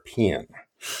European.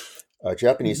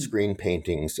 Japanese screen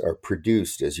paintings are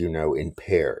produced, as you know, in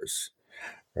pairs,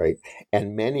 right?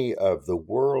 And many of the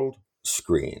world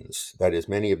screens, that is,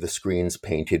 many of the screens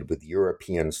painted with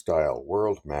European-style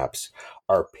world maps,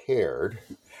 are paired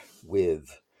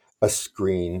with a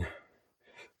screen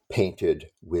painted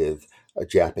with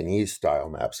Japanese-style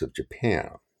maps of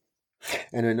Japan.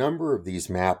 And a number of these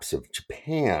maps of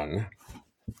Japan,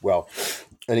 well,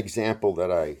 an example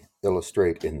that I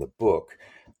illustrate in the book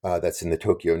that's in the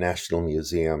Tokyo National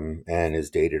Museum and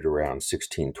is dated around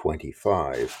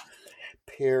 1625,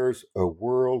 pairs a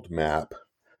world map,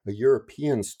 a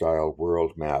European-style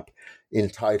world map,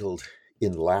 entitled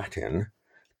in Latin,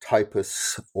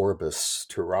 Typus Orbis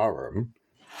Terrarum,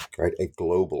 right, a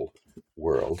global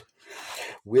world,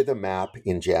 with a map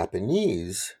in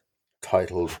Japanese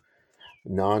titled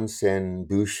Nansen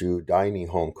Bushu Daini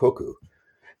Honkoku,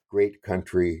 Great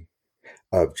Country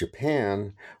of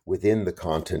Japan within the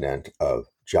continent of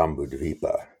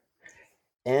Jambudvipa,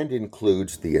 and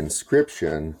includes the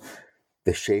inscription,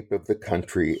 "The shape of the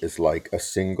country is like a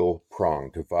single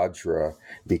pronged Vajra.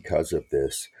 Because of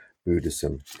this,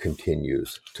 Buddhism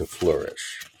continues to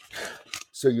flourish."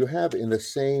 So you have in the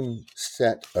same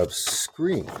set of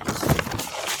screens,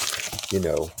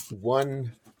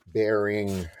 one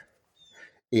bearing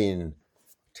in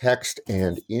text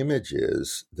and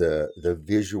images the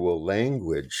visual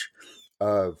language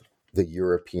of the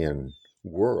European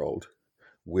world,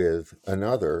 with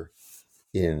another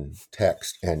in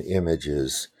text and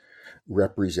images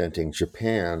representing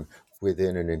Japan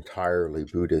within an entirely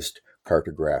Buddhist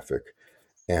cartographic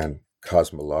and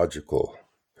cosmological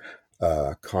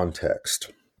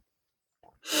context.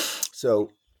 So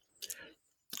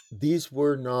these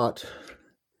were not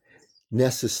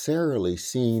necessarily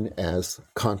seen as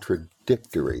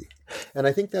contradictory. And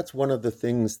I think that's one of the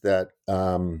things that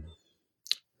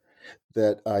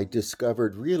that I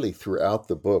discovered really throughout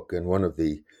the book, and one of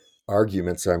the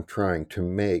arguments I'm trying to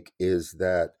make is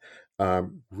that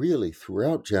really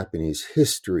throughout Japanese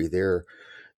history, there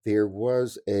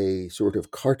was a sort of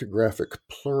cartographic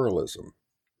pluralism,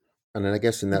 and I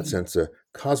guess in that sense, a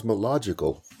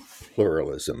cosmological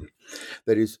pluralism.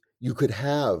 That is, you could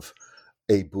have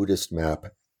a Buddhist map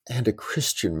and a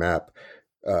Christian map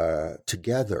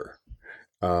together,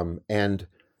 and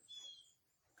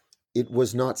it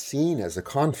was not seen as a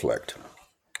conflict.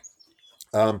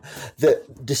 The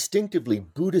distinctively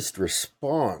Buddhist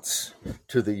response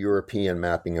to the European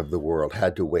mapping of the world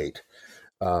had to wait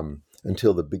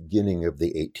until the beginning of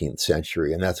the 18th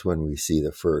century, and that's when we see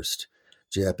the first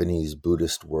Japanese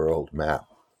Buddhist world map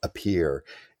appear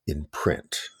in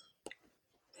print.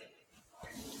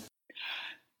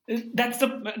 That's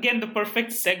again the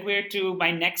perfect segue to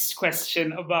my next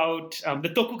question about the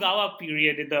Tokugawa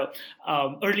period, in the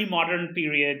early modern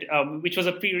period, which was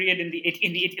a period during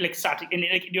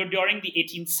the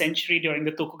 18th century, during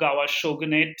the Tokugawa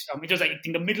shogunate, which was, I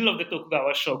think, the middle of the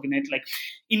Tokugawa shogunate. Like,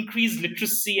 increased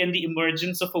literacy and the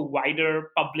emergence of a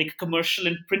wider public commercial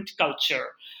and print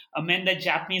culture meant that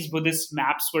Japanese Buddhist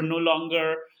maps were no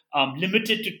longer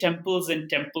limited to temples and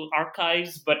temple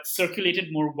archives, but circulated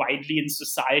more widely in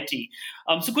society.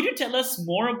 So could you tell us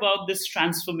more about this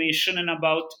transformation and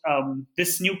about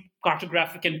this new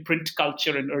cartographic and print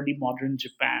culture in early modern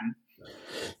Japan?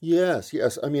 Yes.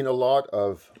 I mean, a lot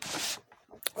of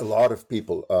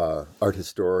people, art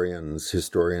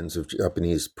historians of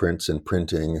Japanese prints and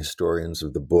printing, historians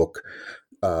of the book,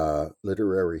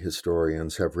 literary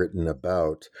historians have written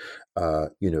about,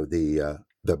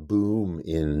 the boom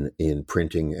in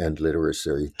printing and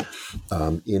literacy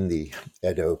in the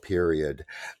Edo period.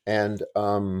 And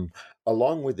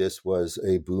along with this was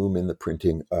a boom in the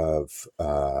printing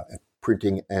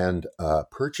and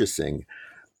purchasing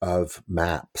of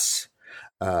maps.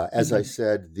 As I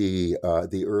said, the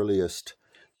earliest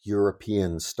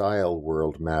European style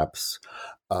world maps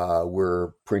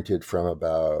were printed from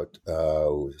about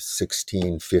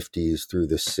 1650s through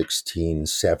the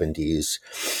 1670s.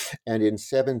 And in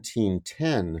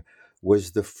 1710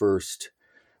 was the first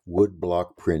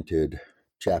woodblock printed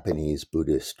Japanese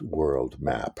Buddhist world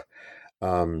map.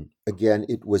 Again,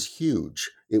 it was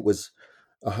huge. It was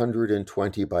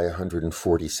 120 by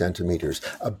 140 centimeters,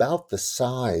 about the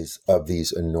size of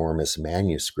these enormous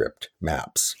manuscript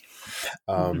maps.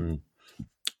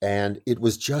 And it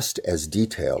was just as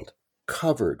detailed,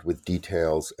 covered with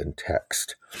details and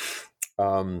text.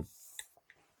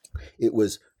 It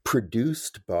was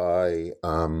produced by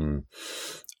a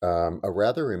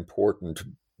rather important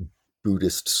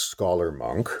Buddhist scholar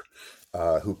monk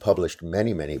who published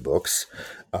many, many books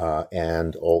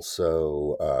and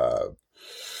also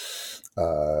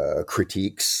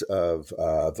critiques of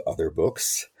other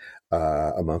books,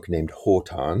 a monk named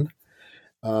Hotan.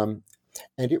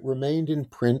 And it remained in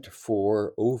print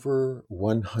for over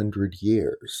 100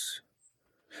 years.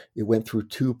 It went through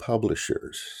 2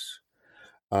 publishers.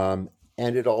 And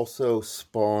it also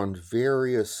spawned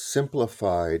various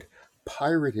simplified,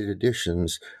 pirated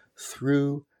editions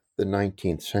through the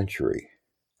 19th century.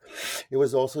 It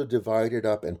was also divided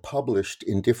up and published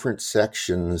in different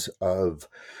sections of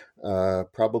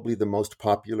probably the most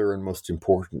popular and most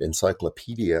important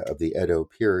encyclopedia of the Edo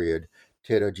period,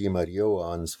 Terajima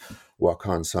Ryoan's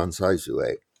Wakan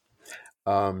Sansaizue.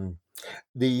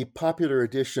 The popular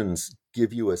editions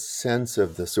give you a sense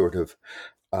of the sort of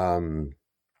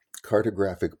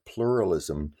cartographic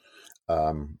pluralism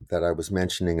that I was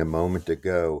mentioning a moment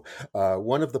ago.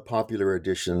 One of the popular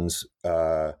editions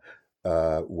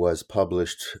was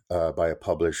published by a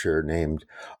publisher named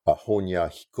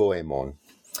Honya Hikoemon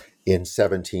in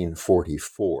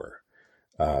 1744.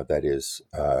 That is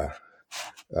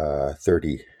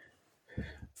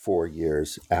 34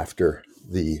 years after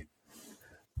the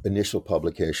initial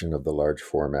publication of the large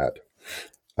format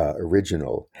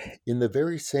original. In the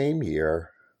very same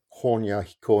year, Honya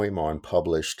Hikoemon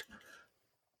published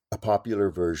a popular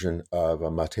version of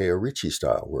a Matteo Ricci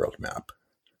style world map.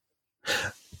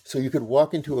 So you could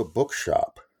walk into a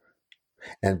bookshop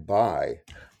and buy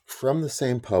from the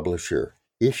same publisher,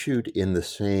 issued in the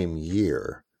same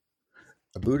year,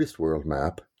 a Buddhist world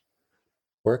map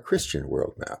or a Christian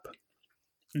world map.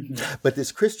 Mm-hmm. But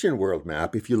this Christian world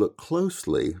map, if you look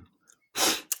closely,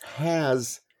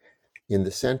 has in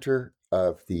the center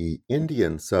of the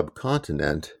Indian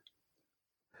subcontinent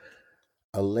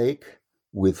a lake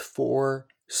with 4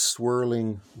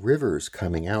 swirling rivers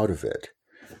coming out of it.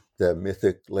 The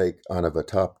mythic Lake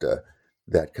Anavatapta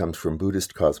that comes from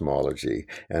Buddhist cosmology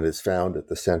and is found at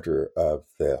the center of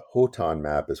the Hotan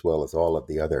map as well as all of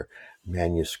the other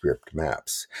manuscript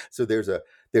maps. So there's a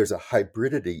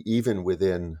hybridity even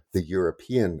within the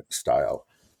European style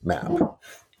map.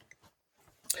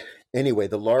 Anyway,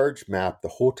 the large map,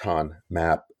 the Hotan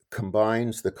map,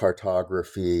 combines the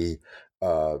cartography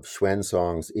of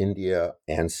Xuanzang's India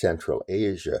and Central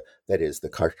Asia, that is, the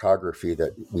cartography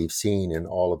that we've seen in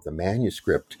all of the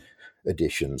manuscript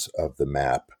editions of the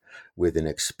map, with an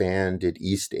expanded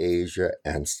East Asia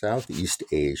and Southeast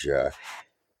Asia,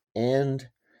 and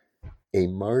a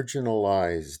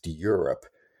marginalized Europe,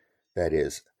 that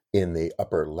is, in the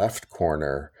upper left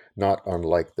corner, not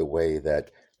unlike the way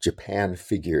that Japan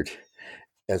figured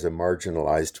as a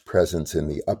marginalized presence in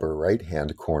the upper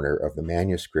right-hand corner of the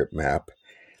manuscript map,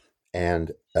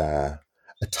 and a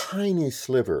tiny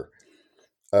sliver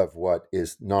of what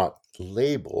is not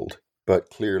labeled, but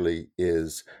clearly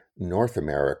is North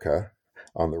America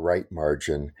on the right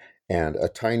margin, and a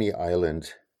tiny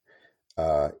island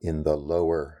in the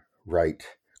lower right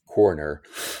corner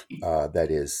that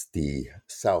is the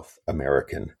South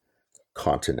American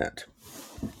continent.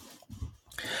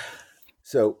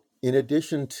 So in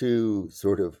addition to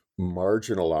sort of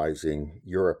marginalizing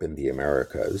Europe and the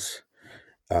Americas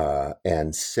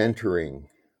and centering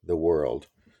the world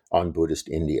on Buddhist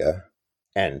India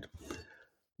and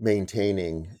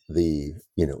maintaining the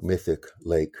mythic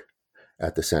lake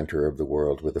at the center of the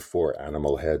world with the 4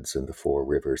 animal heads and the 4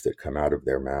 rivers that come out of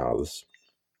their mouths,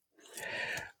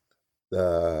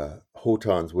 the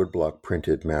Hotan's woodblock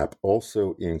printed map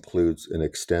also includes an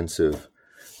extensive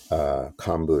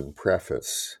Kambun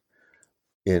preface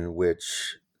in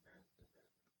which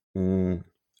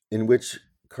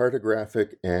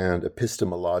cartographic and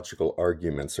epistemological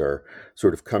arguments are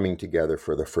sort of coming together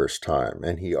for the first time.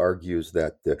 And he argues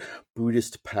that the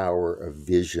Buddhist power of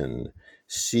vision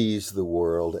sees the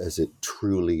world as it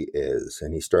truly is.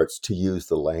 And he starts to use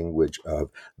the language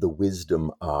of the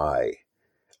wisdom eye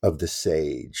of the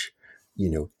sage,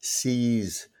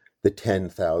 sees the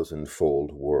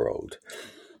 10,000-fold world.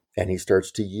 And he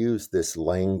starts to use this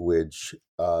language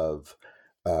of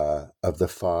the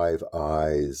 5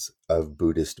 eyes of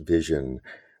Buddhist vision,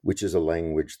 which is a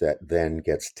language that then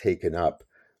gets taken up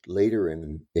later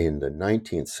in the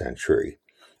 19th century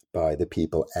by the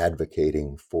people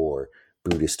advocating for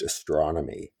Buddhist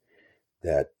astronomy,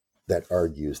 that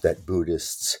argues that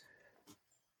Buddhists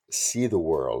see the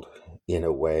world in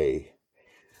a way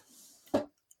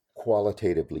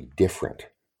qualitatively different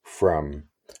from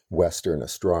Western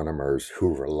astronomers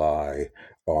who rely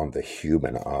on the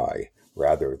human eye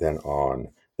rather than on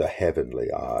the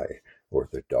heavenly eye or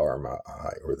the Dharma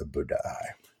eye or the Buddha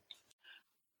eye.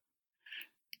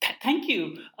 Thank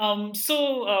you.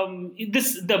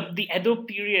 The Edo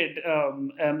period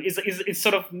is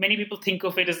sort of, many people think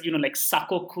of it as like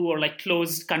sakoku, or like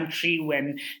closed country,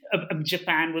 when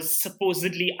Japan was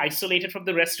supposedly isolated from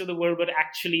the rest of the world, but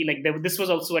actually this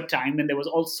was also a time when there was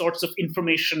all sorts of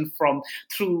information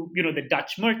through the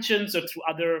Dutch merchants or through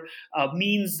other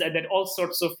means that all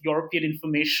sorts of European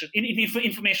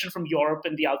information from Europe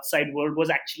and the outside world was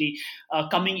actually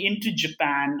coming into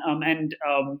Japan.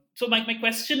 So my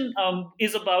question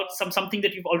is about something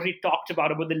that you've already talked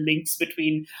about the links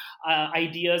between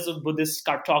ideas of Buddhist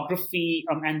cartography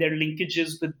and their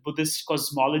linkages with Buddhist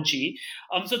cosmology.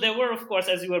 So there were, of course,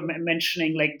 as you were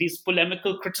mentioning, these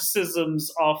polemical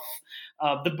criticisms of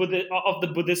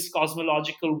the Buddhist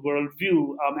cosmological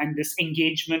worldview and this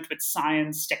engagement with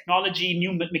science, technology,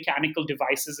 new mechanical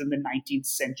devices in the 19th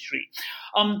century.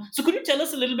 So could you tell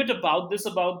us a little bit about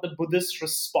the Buddhist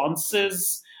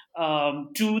responses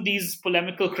to these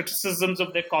polemical criticisms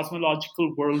of their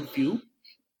cosmological worldview?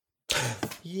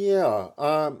 Yeah.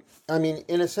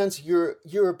 In a sense,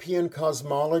 European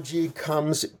cosmology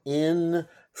comes in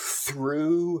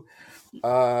through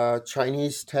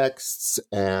Chinese texts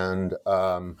and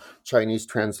Chinese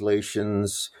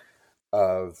translations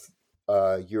of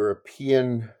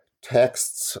European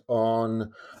texts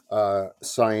on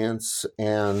science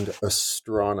and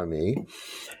astronomy,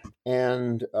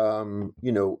 and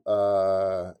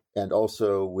and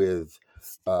also with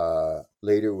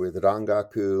later with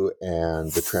Rangaku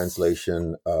and the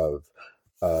translation of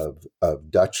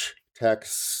Dutch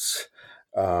texts,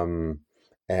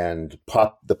 and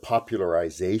the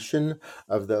popularization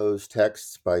of those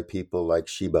texts by people like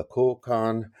Shiba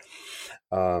Kokan,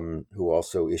 who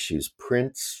also issues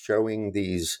prints showing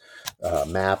these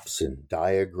maps and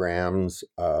diagrams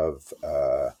of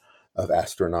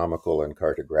astronomical and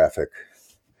cartographic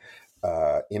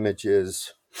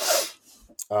images.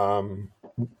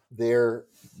 There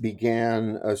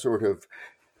began a sort of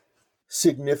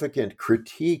significant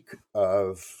critique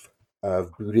of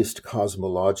Buddhist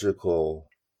cosmological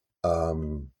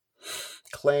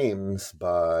claims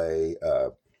by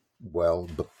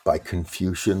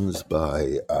Confucians,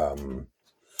 by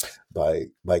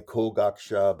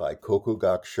Kogakusha, by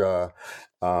Kokugakusha,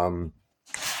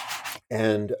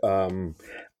 and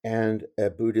a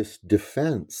Buddhist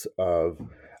defense of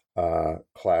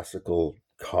classical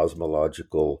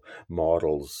cosmological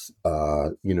models,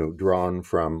 drawn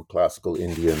from classical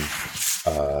Indian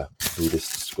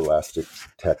Buddhist scholastic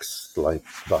texts like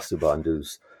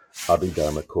Vasubandhu's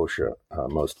Abhidharmakosha,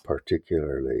 most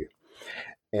particularly,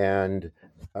 and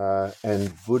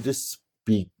Buddhists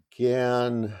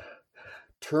began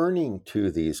turning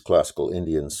to these classical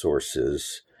Indian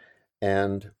sources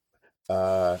and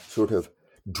sort of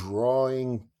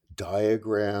drawing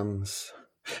diagrams,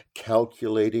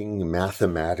 calculating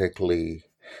mathematically,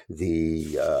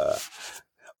 the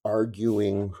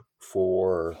arguing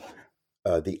for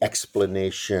the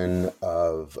explanation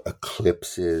of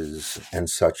eclipses and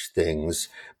such things,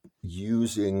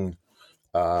 using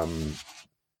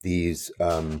these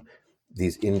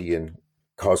Indian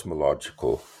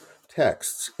cosmological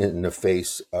texts in the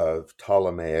face of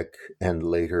Ptolemaic and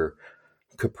later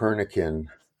Copernican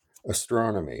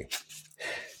astronomy.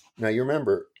 Now, you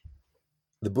remember,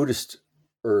 the Buddhist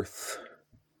earth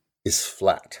is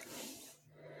flat.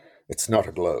 It's not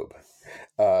a globe.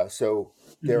 So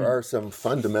there are some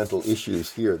fundamental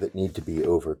issues here that need to be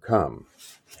overcome.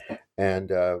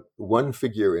 And one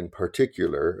figure in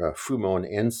particular, Fumon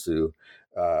Ensu,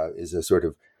 is a sort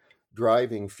of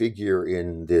driving figure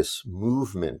in this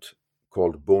movement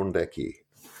called Bondeki,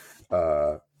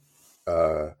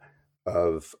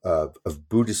 of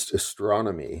Buddhist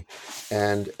astronomy,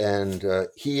 and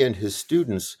he and his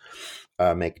students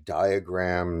make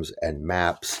diagrams and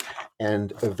maps,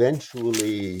 and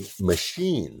eventually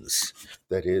machines,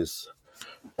 that is,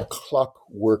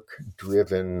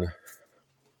 clockwork-driven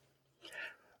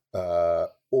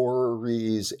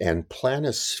orreries and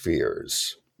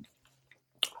planispheres,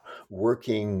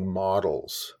 working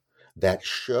models that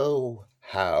show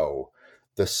how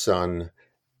the sun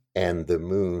and the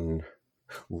moon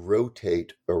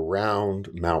rotate around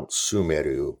Mount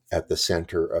Sumeru at the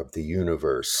center of the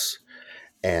universe,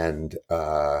 and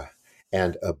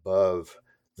above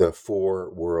the 4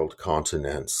 world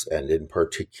continents, and in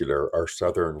particular our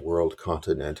southern world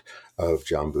continent of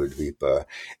Jambudvipa,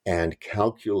 and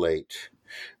calculate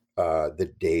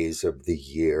the days of the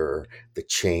year, the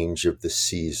change of the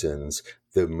seasons,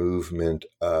 the movement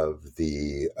of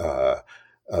the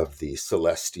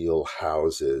celestial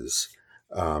houses,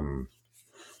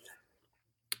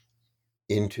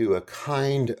 into a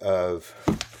kind of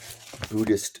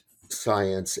Buddhist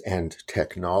science and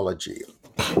technology.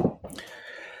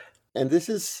 And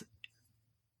these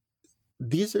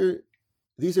are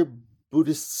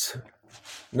Buddhists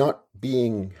not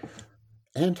being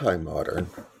anti-modern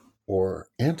or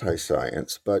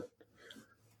anti-science, but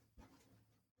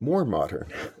more modern,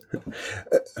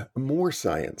 more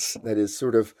science, that is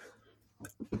sort of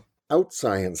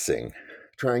out-sciencing,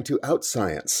 trying to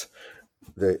out-science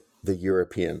the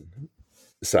European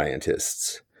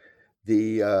scientists.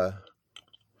 The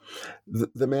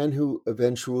man who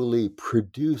eventually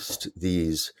produced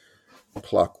these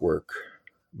clockwork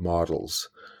models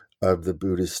of the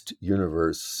Buddhist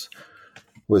universe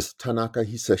was Tanaka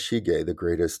Hisashige, the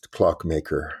greatest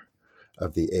clockmaker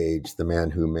of the age, the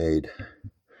man who made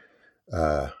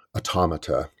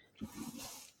automata,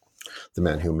 the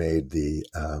man who made the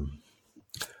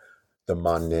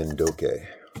Mannen Doge,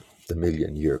 the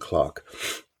million-year clock,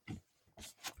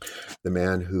 the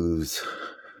man whose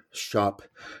shop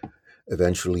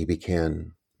eventually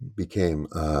became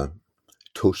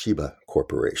Toshiba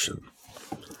Corporation.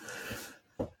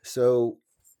 So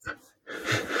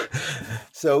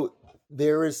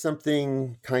there is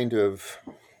something kind of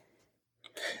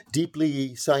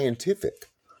deeply scientific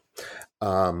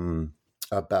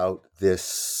about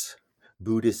this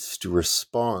Buddhist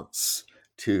response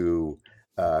to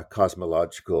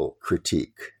cosmological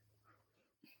critique.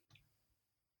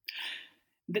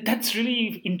 That's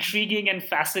really intriguing and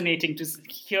fascinating to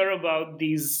hear about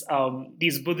these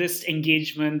Buddhist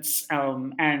engagements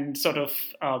and sort of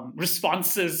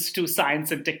responses to science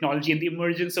and technology, and the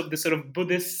emergence of the sort of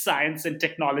Buddhist science and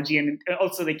technology, and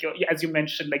also, like as you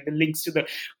mentioned, like the links to the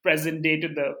present day to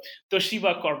the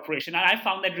Toshiba Corporation. And I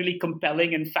found that really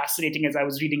compelling and fascinating as I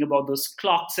was reading about those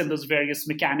clocks and those various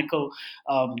mechanical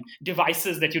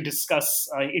devices that you discuss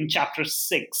in Chapter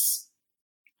 6.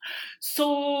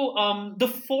 So the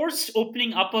forced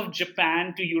opening up of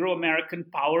Japan to Euro-American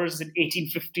powers in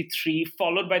 1853,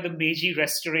 followed by the Meiji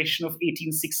Restoration of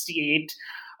 1868,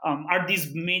 are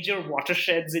these major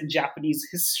watersheds in Japanese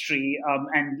history.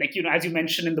 And like, as you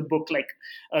mentioned in the book, like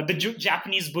the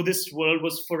Japanese Buddhist world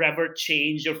was forever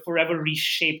changed or forever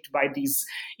reshaped by these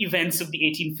events of the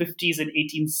 1850s and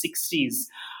 1860s.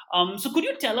 So could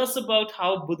you tell us about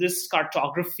how Buddhist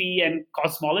cartography and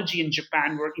cosmology in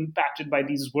Japan were impacted by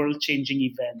these world-changing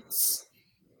events?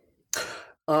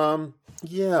 Well,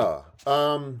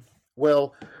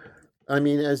 I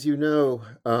mean, as you know,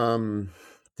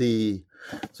 the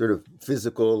sort of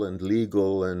physical and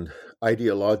legal and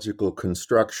ideological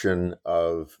construction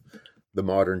of the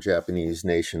modern Japanese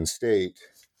nation state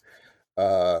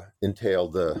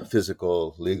entailed the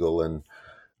physical, legal, and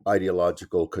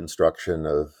ideological construction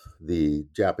of the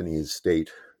Japanese state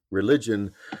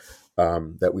religion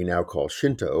that we now call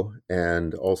Shinto,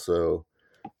 and also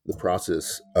the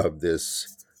process of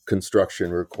this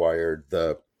construction required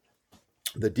the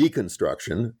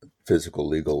deconstruction, physical,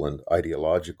 legal, and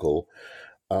ideological,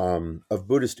 of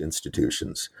Buddhist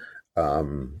institutions.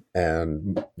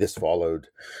 And this followed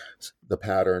the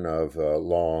pattern of a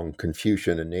long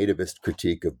Confucian and nativist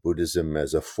critique of Buddhism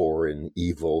as a foreign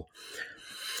evil.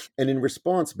 And in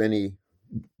response, many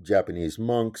Japanese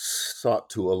monks sought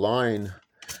to align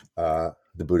the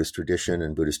Buddhist tradition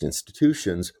and Buddhist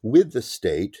institutions with the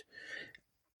state,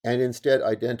 and instead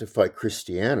identify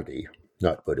Christianity,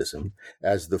 not Buddhism,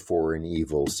 as the foreign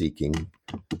evil seeking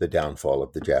the downfall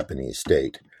of the Japanese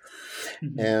state.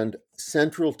 Mm-hmm. And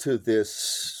central to this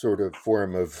sort of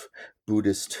form of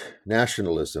Buddhist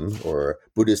nationalism or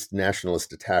Buddhist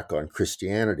nationalist attack on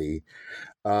Christianity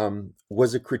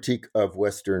was a critique of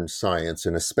Western science,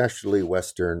 and especially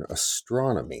Western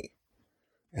astronomy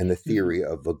and the theory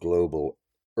of the global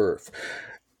Earth.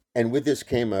 And with this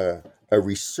came a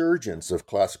resurgence of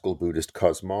classical Buddhist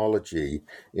cosmology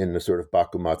in the sort of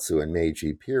Bakumatsu and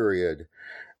Meiji period,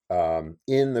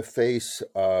 in the face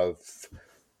of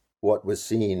what was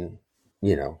seen,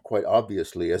 quite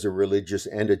obviously as a religious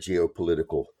and a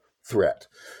geopolitical threat.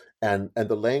 And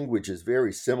the language is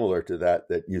very similar to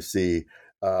that you see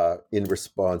in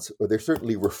response, or they're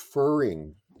certainly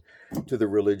referring to the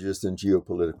religious and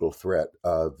geopolitical threat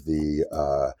of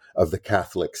the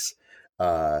Catholics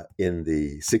in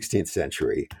the 16th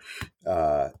century,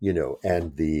 and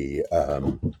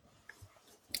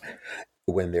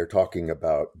when they're talking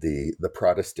about the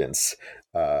Protestants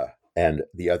and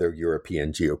the other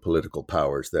European geopolitical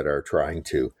powers that are trying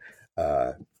to,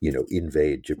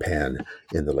 invade Japan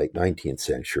in the late 19th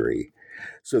century.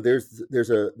 So there's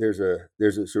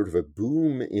a sort of a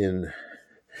boom in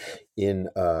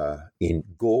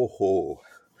Goho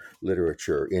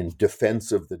literature, in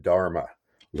defense of the Dharma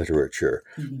literature,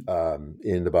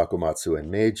 in the Bakumatsu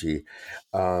and Meiji,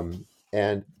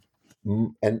 and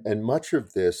much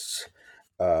of this,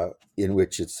 in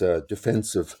which it's a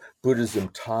defense of Buddhism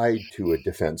tied to a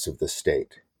defense of the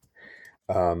state.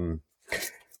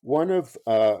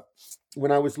 When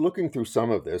I was looking through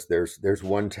some of this, there's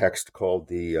one text called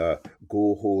the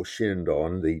Goho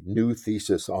Shindon, the New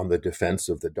Thesis on the Defense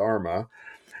of the Dharma,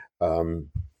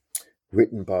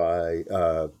 written by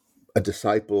a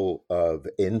disciple of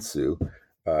Ensu,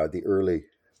 the early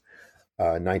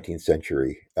 19th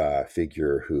century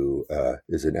figure who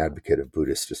is an advocate of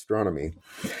Buddhist astronomy.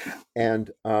 And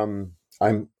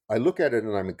I look at it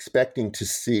and I'm expecting to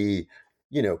see,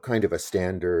 kind of a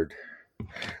standard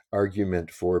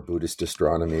argument for Buddhist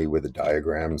astronomy with the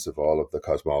diagrams of all of the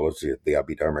cosmology, the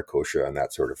Abhidharma Kosha and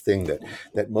that sort of thing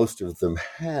that most of them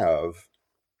have.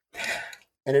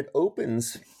 And it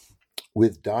opens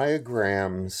with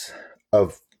diagrams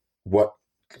of what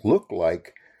look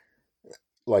like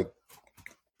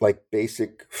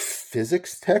basic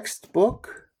physics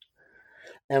textbook.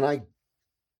 And I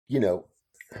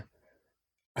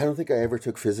don't think I ever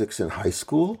took physics in high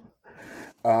school.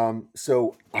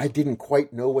 So I didn't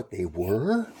quite know what they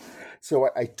were. So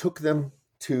I took them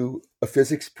to a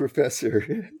physics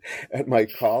professor at my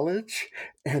college,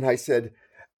 and I said,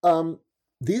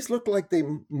 these look like they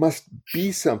must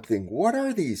be something. What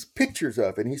are these pictures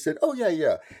of? And he said, oh,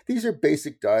 yeah. These are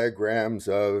basic diagrams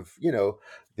of,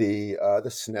 the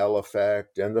Snell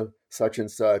effect and the such and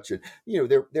such. And,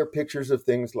 they're pictures of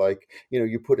things like,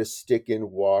 you put a stick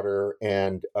in water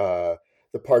and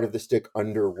the part of the stick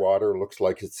underwater looks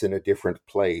like it's in a different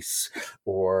place.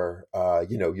 Or,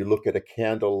 you look at a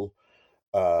candle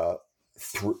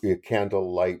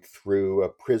candle light through a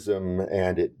prism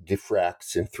and it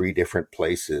diffracts in 3 different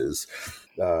places.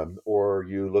 Or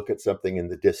you look at something in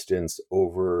the distance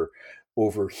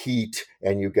overheat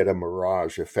and you get a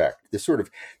mirage effect. The sort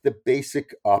of the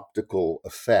basic optical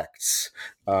effects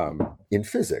in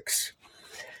physics.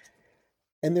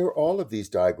 And there are all of these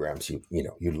diagrams.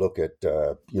 You look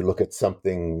at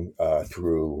something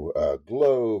through a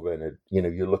globe, and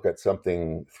you look at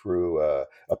something through a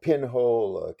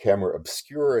pinhole, a camera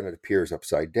obscura, and it appears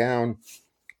upside down.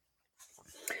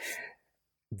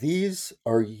 These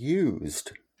are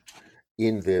used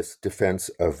in this defense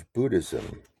of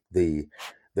Buddhism, the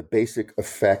basic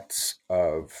effects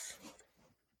of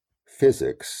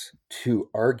physics,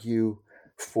 to argue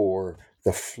for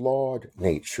the flawed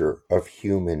nature of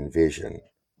human vision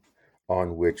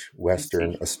on which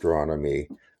Western astronomy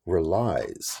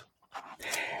relies.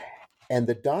 And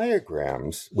the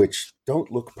diagrams, which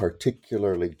don't look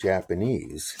particularly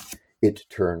Japanese, it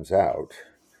turns out,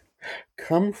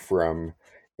 come from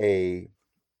a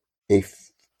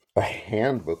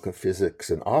handbook of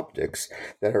physics and optics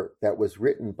that was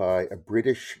written by a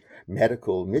British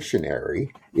medical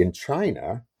missionary in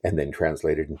China and then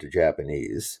translated into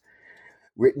Japanese,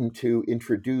 written to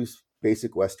introduce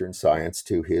basic Western science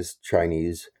to his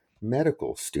Chinese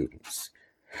medical students.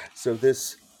 So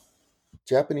this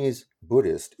Japanese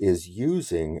Buddhist is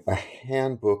using a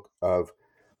handbook of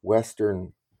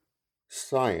Western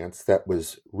science that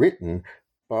was written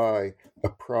by a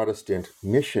Protestant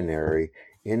missionary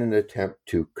in an attempt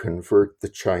to convert the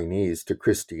Chinese to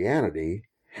Christianity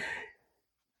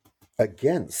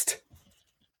against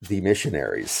the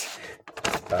missionaries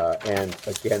and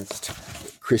against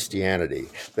Christianity.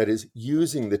 That is,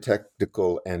 using the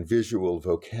technical and visual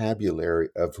vocabulary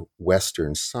of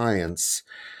Western science,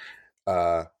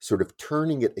 sort of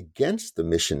turning it against the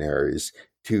missionaries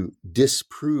to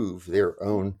disprove their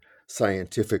own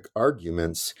scientific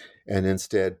arguments and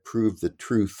instead prove the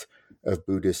truth of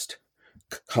Buddhist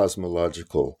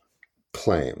cosmological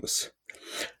claims.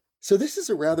 So this is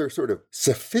a rather sort of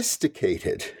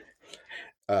sophisticated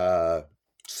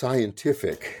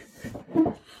scientific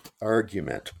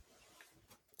argument.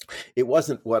 It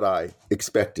wasn't what I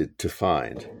expected to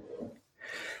find.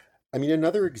 I mean,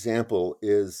 another example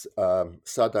is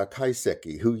Sada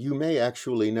Kaiseki, who you may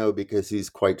actually know because he's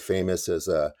quite famous as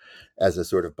a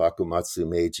sort of Bakumatsu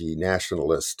Meiji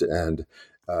nationalist and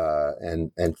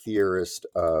theorist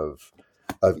of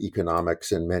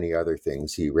economics and many other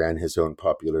things. He ran his own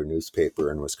popular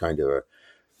newspaper and was kind of a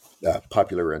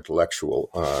popular intellectual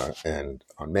and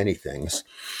on many things.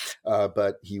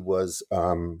 But he was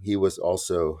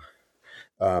also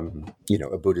a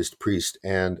Buddhist priest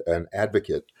and an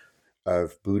advocate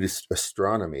of Buddhist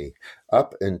astronomy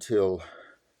up until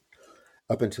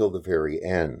the very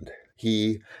end.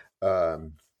 He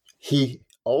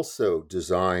also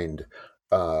designed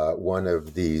one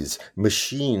of these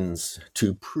machines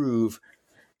to prove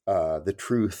the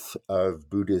truth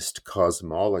of Buddhist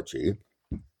cosmology,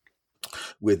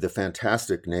 with the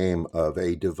fantastic name of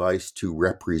a device to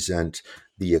represent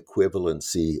the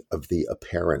equivalency of the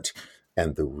apparent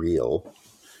and the real,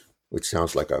 which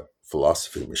sounds like a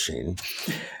philosophy machine,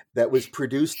 that was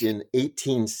produced in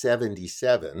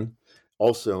 1877,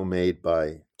 also made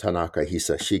by Tanaka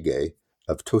Hisashige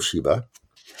of Toshiba,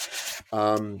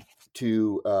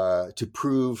 to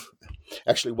prove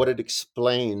actually what it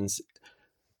explains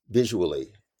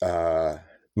visually,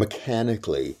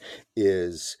 mechanically,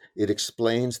 is it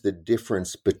explains the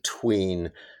difference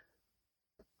between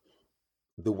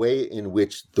the way in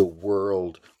which the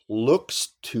world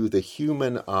looks to the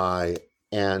human eye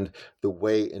and the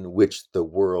way in which the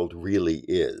world really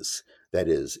is, that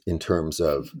is, in terms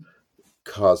of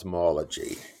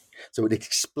cosmology. So it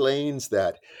explains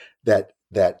that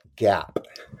gap,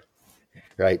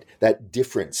 right? That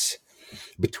difference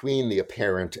between the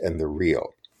apparent and the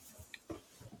real.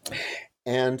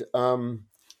 And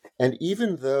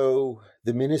even though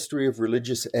the Ministry of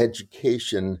Religious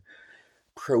Education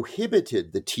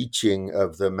prohibited the teaching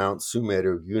of the Mount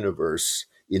Sumeru universe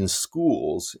in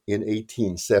schools in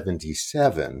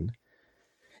 1877,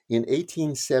 in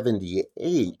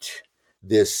 1878,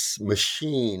 this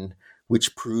machine,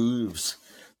 which proves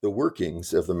the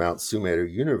workings of the Mount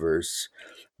Sumeru universe,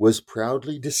 was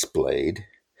proudly displayed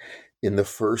in the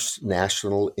first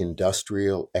National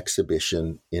Industrial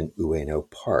Exhibition in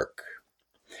Ueno Park,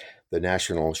 the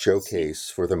national showcase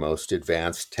for the most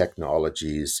advanced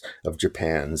technologies of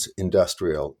Japan's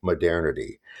industrial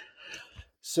modernity.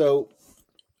 So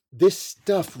this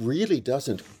stuff really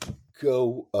doesn't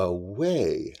go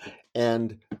away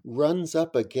and runs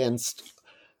up against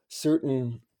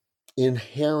certain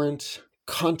inherent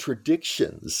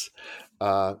contradictions,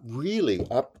 really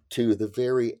up to the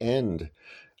very end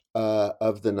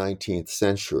of the 19th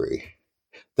century,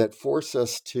 that force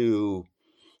us to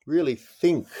really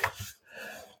think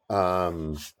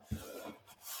about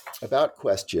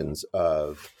questions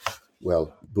of,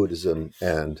 well, Buddhism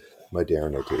and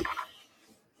modernity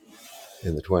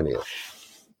in the 20th.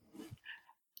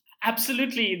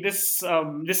 Absolutely, this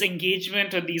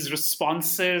engagement or these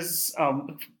responses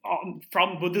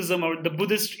from Buddhism, or the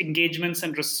Buddhist engagements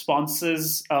and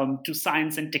responses to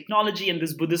science and technology, and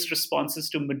this Buddhist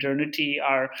responses to modernity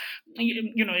are,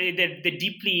 they're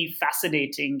deeply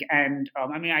fascinating. And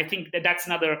I think that's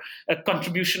another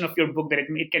contribution of your book, that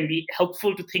it can be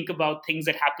helpful to think about things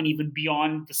that happen even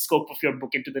beyond the scope of your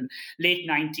book, into the late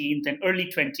 19th and early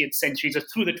 20th centuries, or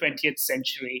through the 20th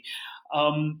century.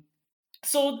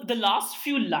 So the last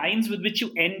few lines with which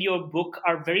you end your book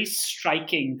are very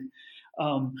striking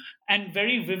and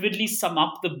very vividly sum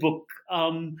up the book.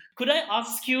 Could I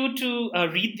ask you to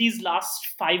read these last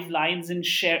 5 lines and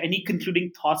share any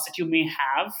concluding thoughts that you may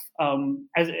have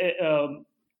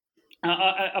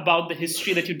about the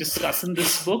history that you discuss in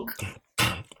this book?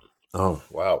 Oh,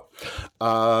 wow.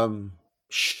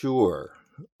 Sure.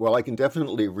 Well, I can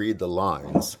definitely read the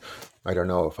lines. I don't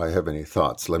know if I have any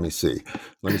thoughts. Let me see.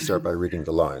 Let me start by reading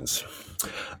the lines.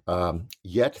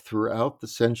 Yet throughout the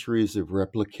centuries of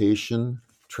replication,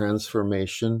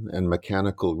 transformation, and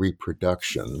mechanical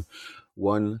reproduction,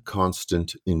 one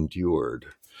constant endured.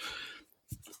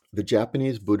 The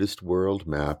Japanese Buddhist world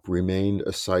map remained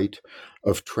a site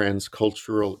of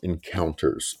transcultural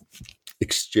encounters,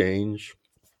 exchange,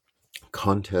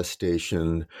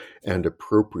 contestation, and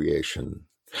appropriation,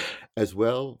 as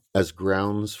well as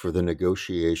grounds for the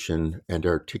negotiation and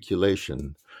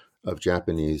articulation of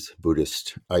Japanese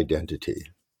Buddhist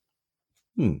identity.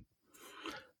 Well,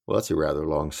 that's a rather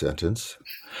long sentence.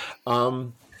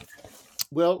 Well,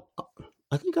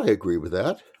 I think I agree with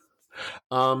that.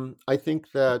 I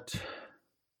think that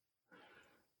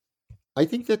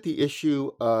the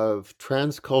issue of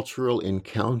transcultural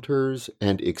encounters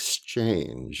and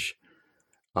exchange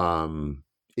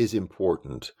is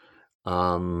important.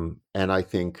 And I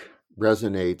think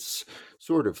resonates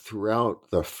sort of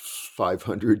throughout the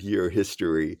 500-year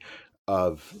history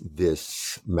of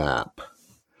this map.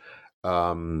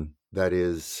 That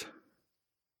is,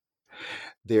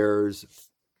 there is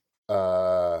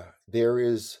a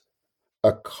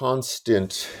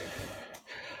constant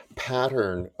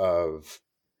pattern of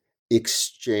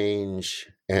exchange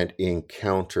and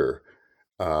encounter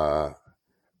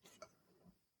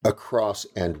across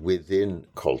and within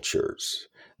cultures.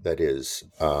 That is,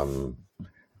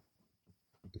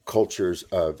 cultures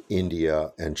of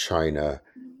India and China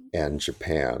and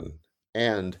Japan,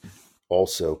 and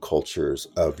also cultures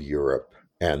of Europe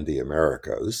and the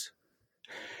Americas.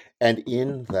 And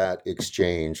in that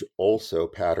exchange, also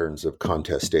patterns of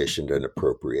contestation and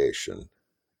appropriation.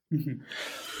 Mm-hmm.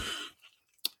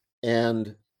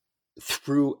 And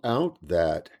throughout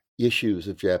that, issues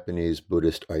of Japanese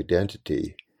Buddhist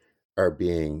identity are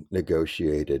being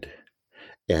negotiated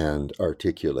and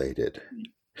articulated.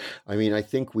 I mean, I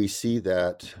think we see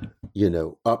that,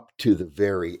 up to the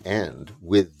very end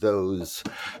with those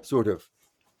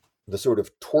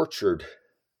tortured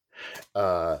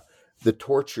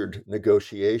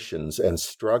negotiations and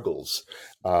struggles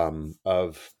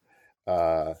of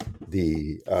the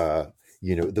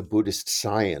Buddhist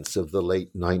science of the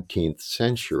late 19th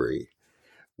century,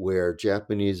 where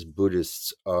Japanese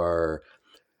Buddhists are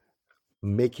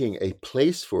making a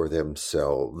place for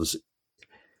themselves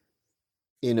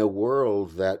in a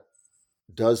world that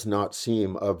does not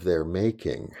seem of their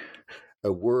making,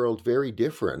 a world very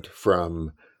different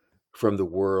from the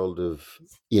world of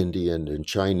Indian and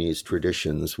Chinese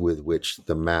traditions with which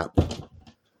the map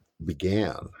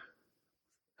began.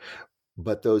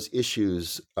 But those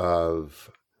issues of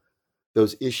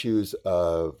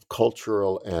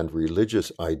cultural and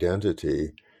religious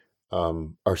identity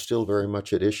are still very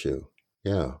much at issue.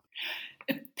 Yeah.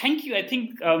 Thank you. I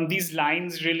think these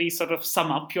lines really sort of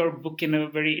sum up your book in a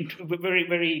very, very,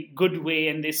 very good way,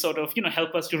 and they sort of,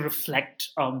 help us to reflect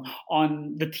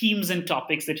on the themes and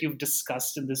topics that you've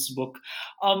discussed in this book.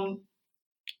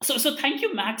 So thank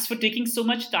you, Max, for taking so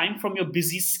much time from your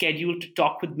busy schedule to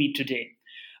talk with me today.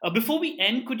 Before we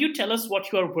end, could you tell us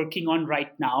what you are working on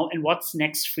right now and what's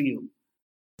next for you?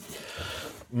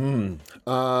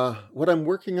 What I'm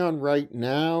working on right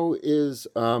now is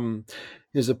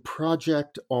a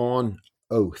project on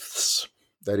oaths,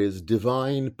 that is,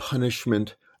 divine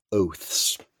punishment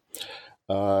oaths.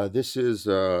 This is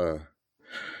a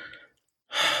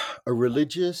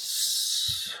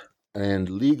religious and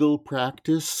legal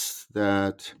practice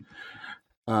that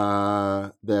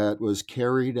was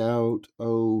carried out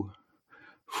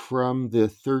from the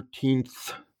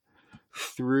 13th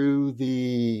through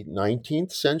the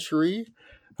 19th century.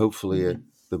 Hopefully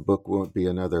the book won't be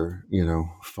another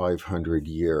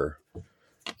 500-year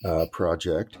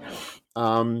project.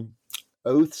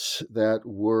 Oaths that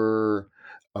were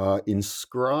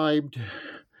inscribed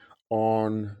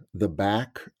on the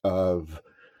back of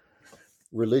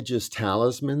religious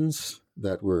talismans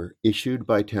that were issued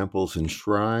by temples and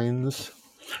shrines,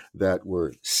 that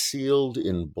were sealed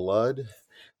in blood,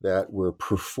 that were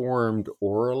performed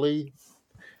orally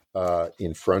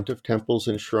in front of temples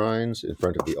and shrines, in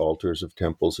front of the altars of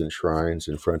temples and shrines,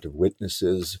 in front of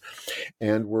witnesses,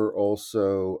 and were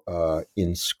also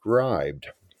inscribed,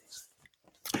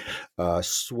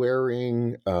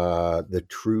 swearing the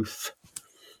truth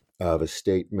of a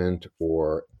statement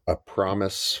or a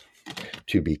promise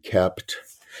to be kept,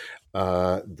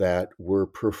 that were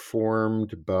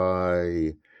performed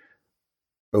by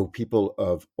people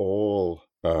of all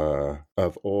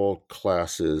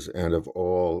classes and of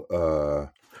all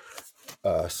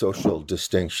social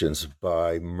distinctions,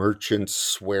 by merchants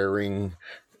swearing,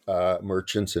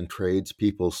 merchants and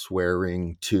tradespeople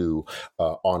swearing to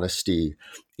honesty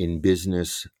in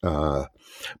business,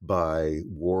 by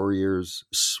warriors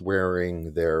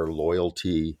swearing their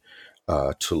loyalty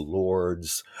to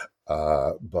lords,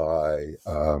 by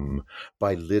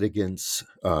litigants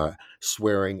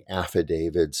swearing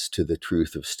affidavits to the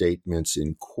truth of statements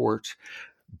in court,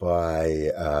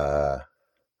 by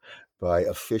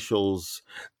officials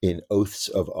in oaths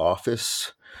of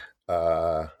office,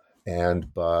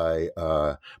 and by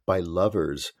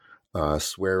lovers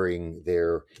swearing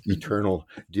their eternal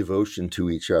devotion to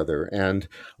each other, and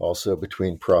also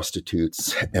between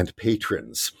prostitutes and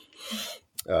patrons.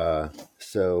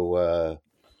 So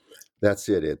that's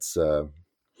it.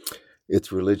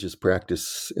 It's religious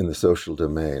practice in the social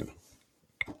domain.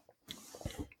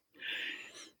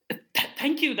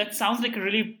 Thank you. That sounds like a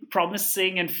really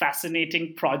promising and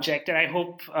fascinating project, and I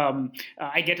hope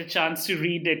I get a chance to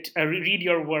read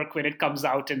your work when it comes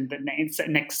out in the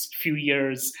next few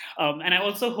years. And I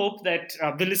also hope that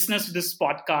the listeners to this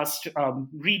podcast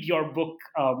read your book.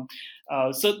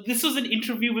 So this was an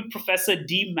interview with Professor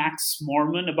D. Max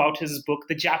Moorman about his book,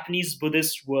 The Japanese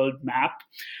Buddhist World Map: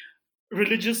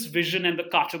 Religious Vision and the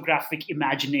Cartographic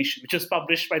Imagination, which was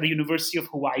published by the University of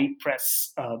Hawaii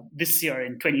Press this year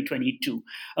in 2022.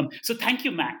 So thank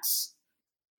you, Max.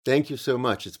 Thank you so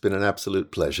much. It's been an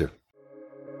absolute pleasure.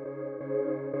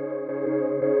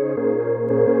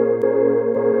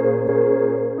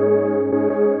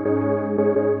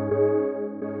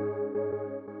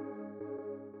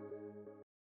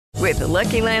 With the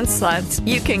Lucky Land Slots,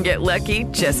 you can get lucky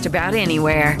just about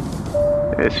anywhere.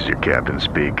 This is your captain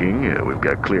speaking. We've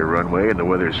got clear runway and the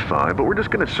weather's fine, but we're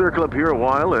just going to circle up here a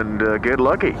while and get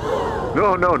lucky.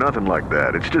 No, nothing like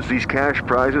that. It's just these cash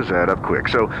prizes add up quick.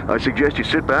 So I suggest you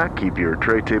sit back, keep your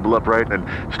tray table upright, and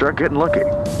start getting lucky.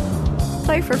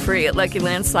 Play for free at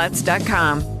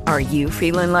LuckyLandSlots.com. Are you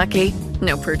feeling lucky?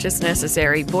 No purchase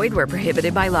necessary. Void where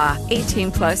prohibited by law.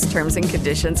 18+ terms and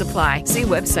conditions apply. See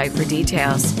website for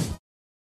details.